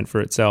 20%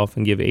 for itself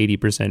and give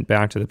 80%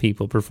 back to the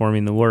people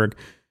performing the work,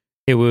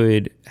 it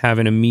would have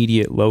an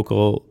immediate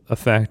local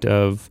effect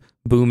of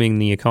booming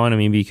the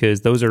economy,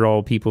 because those are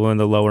all people in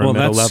the lower and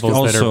middle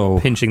levels that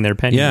are pinching their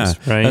pennies,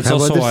 right?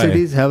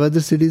 Have other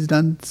cities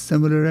done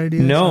similar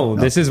ideas? No,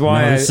 this is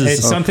why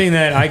it's something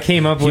that I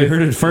came up with. You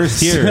heard it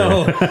first here.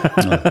 So,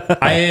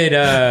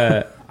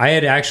 I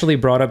had actually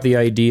brought up the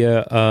idea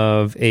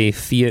of a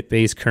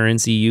fiat-based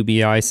currency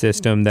UBI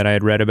system that I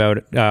had read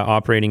about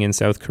operating in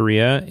South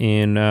Korea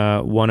in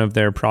one of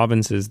their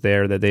provinces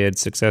there, that they had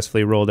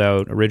successfully rolled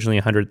out originally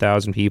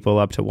 100,000 people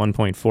up to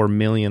 1.4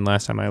 million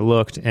last time I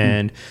looked.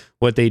 And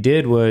what they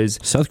did was...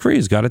 South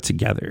Korea's got it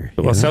together.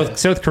 Well,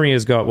 South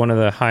Korea's got one of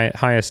the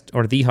highest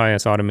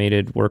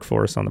automated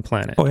workforce on the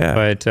planet. Oh,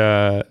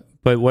 yeah.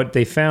 But what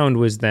they found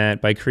was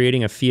that by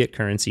creating a fiat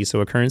currency,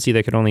 so a currency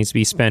that could only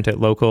be spent at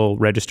local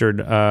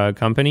registered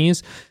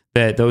companies,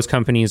 that those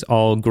companies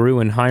all grew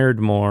and hired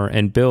more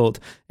and built,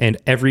 and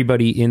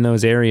everybody in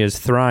those areas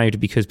thrived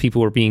because people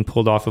were being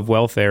pulled off of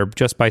welfare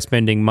just by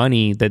spending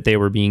money that they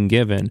were being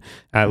given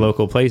at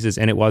local places,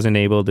 and it wasn't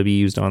able to be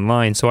used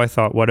online. So I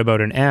thought, what about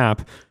an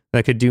app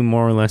that could do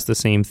more or less the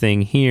same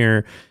thing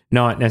here,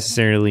 not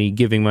necessarily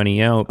giving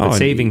money out, but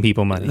saving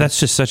people money? That's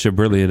just such a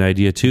brilliant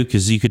idea, too,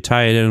 because you could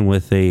tie it in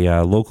with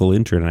a local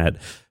internet.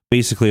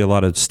 Basically, a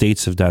lot of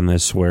states have done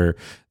this where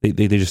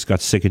they just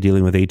got sick of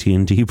dealing with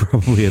AT&T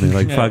probably, and they're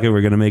like, fuck it,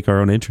 we're going to make our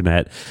own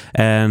internet.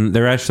 And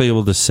they're actually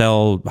able to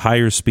sell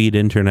higher speed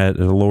internet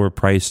at a lower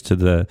price to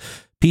the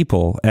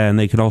people, and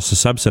they could also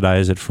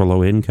subsidize it for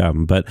low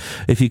income. But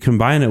if you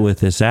combine it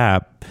with this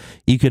app,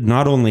 you could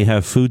not only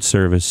have food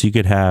service, you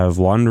could have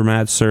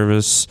laundromat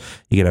service,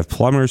 you could have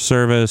plumber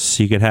service,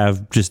 you could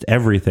have just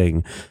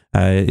everything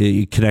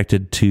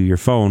connected to your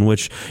phone,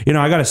 which, you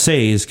know, I gotta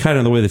say is kind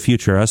of the way of the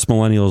future. Us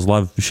millennials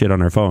love shit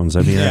on our phones.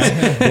 I mean,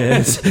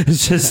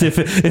 it's just, if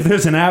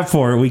there's an app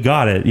for it, we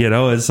got it, you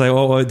know. It's like,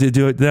 oh,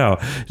 do it now.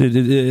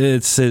 I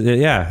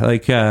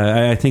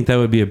think that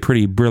would be a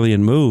pretty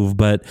brilliant move,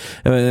 but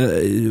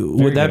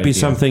would that be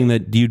something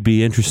that you'd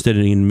be interested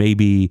in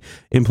maybe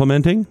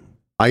implementing?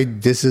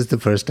 This is the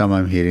first time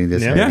I'm hearing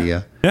this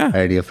idea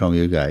from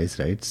you guys,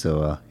 right?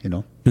 So,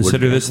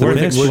 consider this the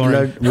pitch.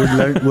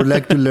 Would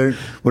like to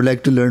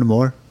learn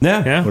more.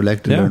 Yeah. Would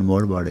like to learn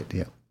more about it.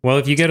 Yeah. Well,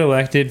 if you get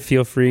elected,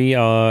 feel free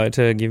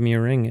to give me a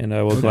ring, and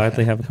I will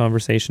gladly have a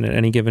conversation at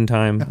any given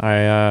time.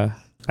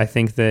 I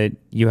think that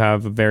you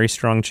have a very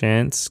strong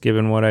chance,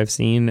 given what I've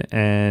seen,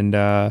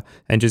 and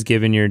just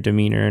given your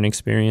demeanor and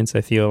experience.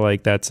 I feel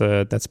like that's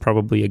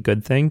probably a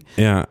good thing.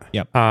 Yeah.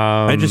 Yep.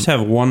 I just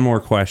have one more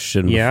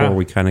question before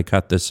we kind of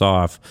cut this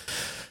off.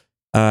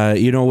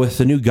 With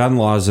the new gun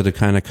laws that have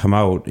kind of come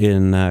out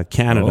in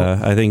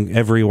Canada, I think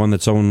everyone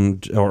that's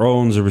owned or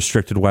owns a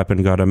restricted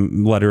weapon got a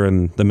letter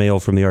in the mail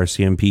from the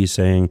RCMP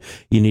saying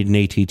you need an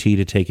ATT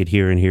to take it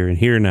here and here and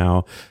here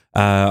now.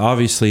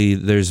 Obviously,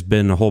 there's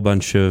been a whole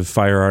bunch of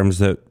firearms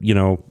that,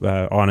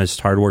 honest,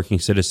 hardworking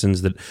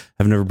citizens that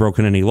have never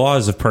broken any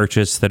laws of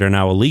purchase that are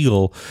now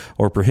illegal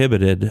or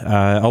prohibited.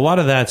 A lot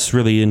of that's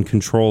really in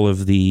control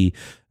of the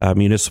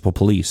municipal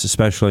police,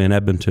 especially in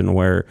Edmonton,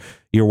 where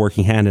you're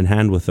working hand in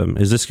hand with them.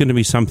 Is this going to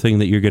be something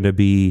that you're going to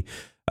be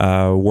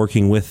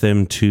working with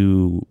them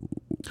to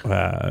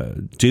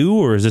do,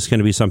 or is this going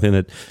to be something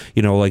that,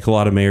 like a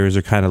lot of mayors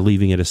are kind of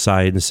leaving it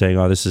aside and saying,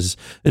 oh, this is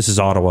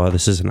Ottawa,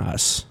 this isn't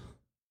us?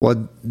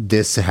 Well,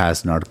 this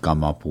has not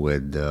come up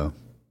with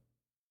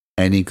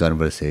any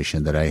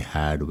conversation that I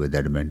had with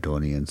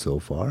Edmontonians so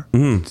far.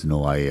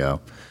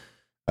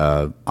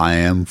 I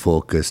am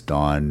focused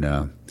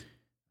on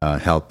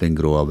helping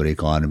grow our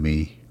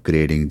economy,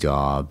 creating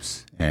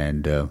jobs,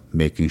 and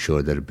making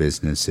sure that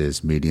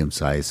businesses,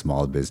 medium-sized,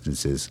 small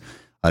businesses,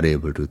 are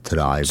able to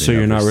thrive. So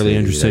you're not really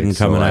interested in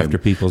coming after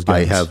people's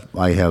guns.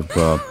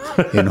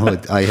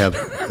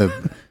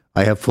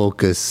 I have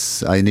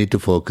focus. I need to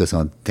focus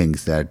on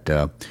things that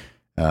are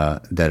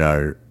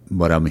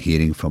what I'm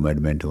hearing from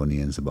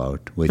Edmontonians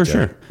about, which for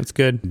sure, that's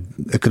good.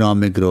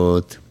 Economic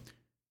growth,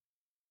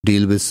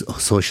 deal with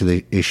social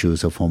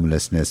issues of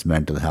homelessness,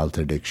 mental health,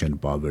 addiction,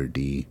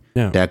 poverty,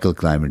 tackle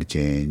climate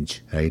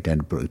change, right,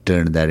 and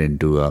turn that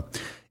into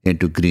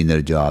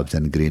greener jobs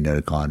and greener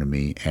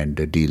economy,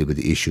 and deal with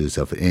issues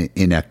of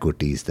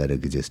inequities that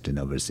exist in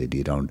our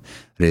city around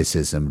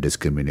racism,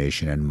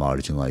 discrimination, and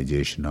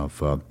marginalization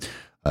of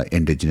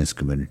Indigenous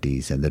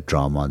communities and the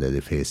trauma that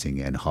they're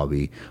facing, and how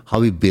we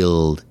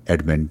build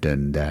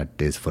Edmonton that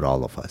is for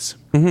all of us.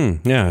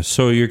 Mm-hmm. Yeah.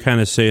 So you're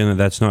kind of saying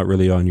that's not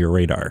really on your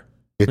radar.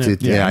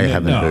 I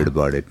haven't heard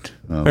about it.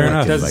 Fair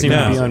enough. It doesn't seem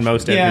to be on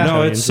most Edmontonians.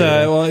 No, it's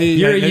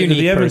you're a unique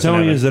the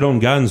Edmontonians that own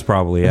guns,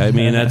 probably. I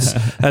mean,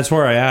 that's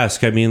where I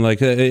ask. I mean,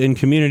 like in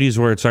communities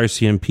where it's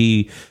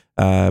RCMP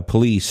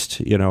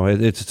policed,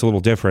 it's a little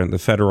different. The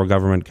federal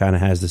government kind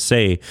of has the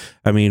say.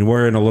 I mean,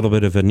 we're in a little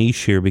bit of a niche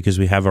here because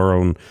we have our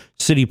own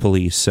city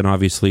police, and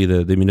obviously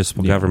the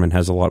municipal government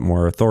has a lot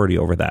more authority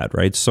over that,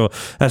 right? So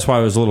that's why I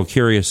was a little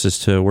curious as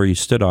to where you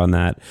stood on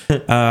that. We're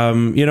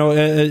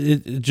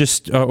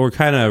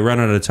kind of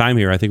running out of time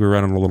here. I think we're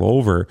running a little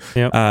over.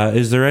 Yep.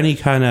 Is there any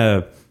kind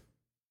of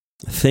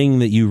thing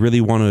that you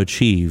really want to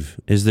achieve?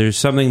 Is there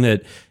something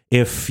that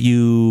if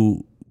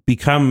you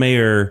become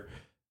mayor,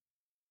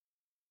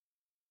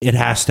 it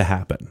has to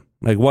happen?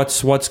 Like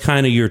what's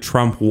kind of your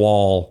Trump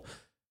wall?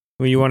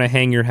 Well, you want to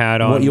hang your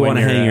hat on. What you want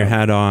to hang your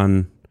hat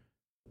on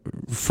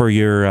for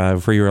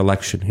your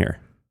election here?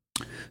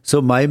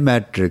 So my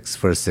metrics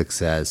for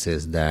success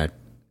is that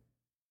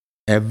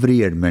every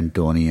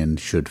Edmontonian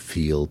should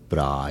feel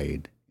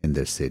pride in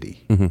their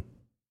city. Mm-hmm.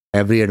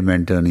 Every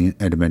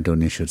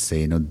Edmontonian should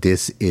say,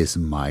 this is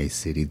my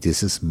city.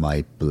 This is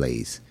my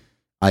place.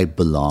 I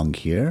belong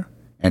here,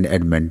 and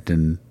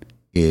Edmonton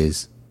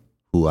is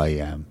who I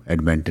am.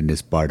 Edmonton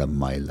is part of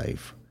my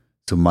life.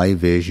 So my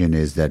vision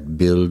is that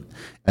build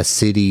a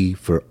city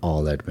for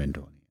all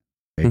Edmontonians.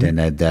 Right? Mm-hmm.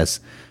 And that's,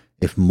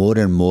 if more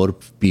and more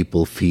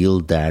people feel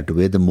that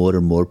way, the more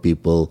and more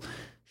people,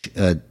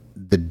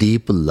 the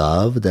deep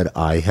love that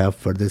I have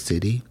for the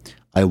city,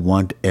 I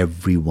want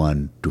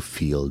everyone to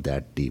feel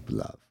that deep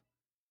love.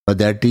 But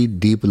that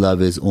deep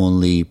love is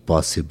only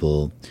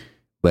possible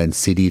when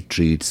city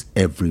treats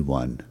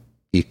everyone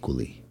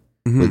equally,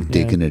 with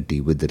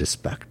dignity, with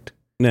respect.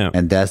 Yeah.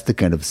 And that's the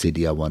kind of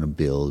city I want to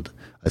build,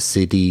 a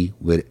city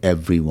where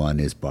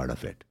everyone is part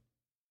of it.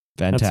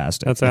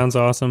 Fantastic. That sounds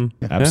awesome.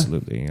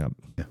 Absolutely. Yeah.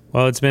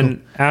 Well, it's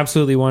been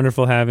absolutely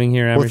wonderful having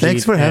here, Amarjeet. Well,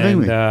 thanks for having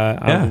me.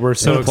 We're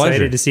so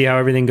excited to see how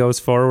everything goes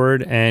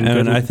forward.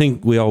 And I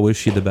think we all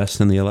wish you the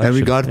best in the election. And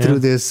we got through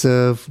this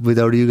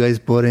without you guys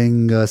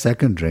pouring a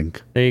second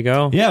drink. There you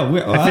go. Yeah.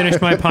 I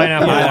finished my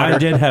pineapple water. I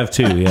did have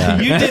 2, yeah.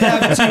 You did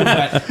have 2,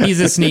 but He's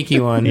a sneaky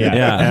one.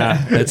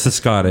 Yeah. It's the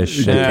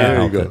Scottish.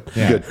 There you go.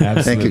 Yeah, Good.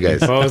 absolutely. Thank you,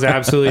 guys. Well, it was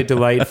absolutely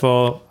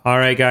delightful. All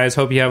right, guys.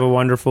 Hope you have a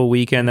wonderful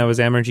weekend. That was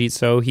Amarjeet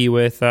Sohi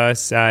with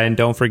us. And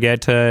don't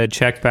forget to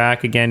check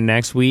back again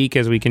next week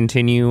as we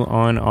continue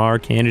on our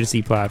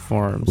candidacy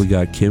platforms. We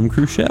got Kim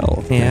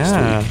Crushell next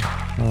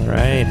week. All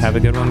right. Have a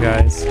good one,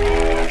 guys.